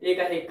आहेत. एक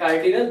आहे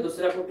कार्डिनल,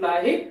 दुसरा कुठला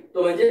आहे?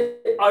 तो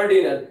म्हणजे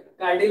ऑर्डिनल.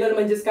 कार्डिनल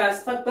म्हणजेच काय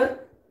असतात? तर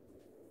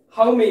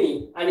हाऊ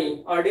मेनी आणि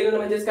ऑर्डिनल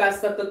म्हणजेच काय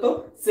असतात? तर तो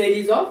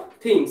सिरीज ऑफ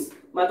थिंग्स.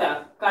 मग आता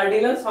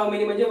कार्डिनल्स हाऊ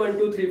मेनी म्हणजे 1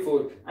 2 3 4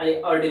 आणि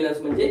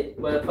ऑर्डिनल्स म्हणजे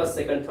फर्स्ट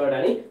सेकंड थर्ड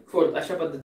आणि फोर्थ अशा पद्धतीने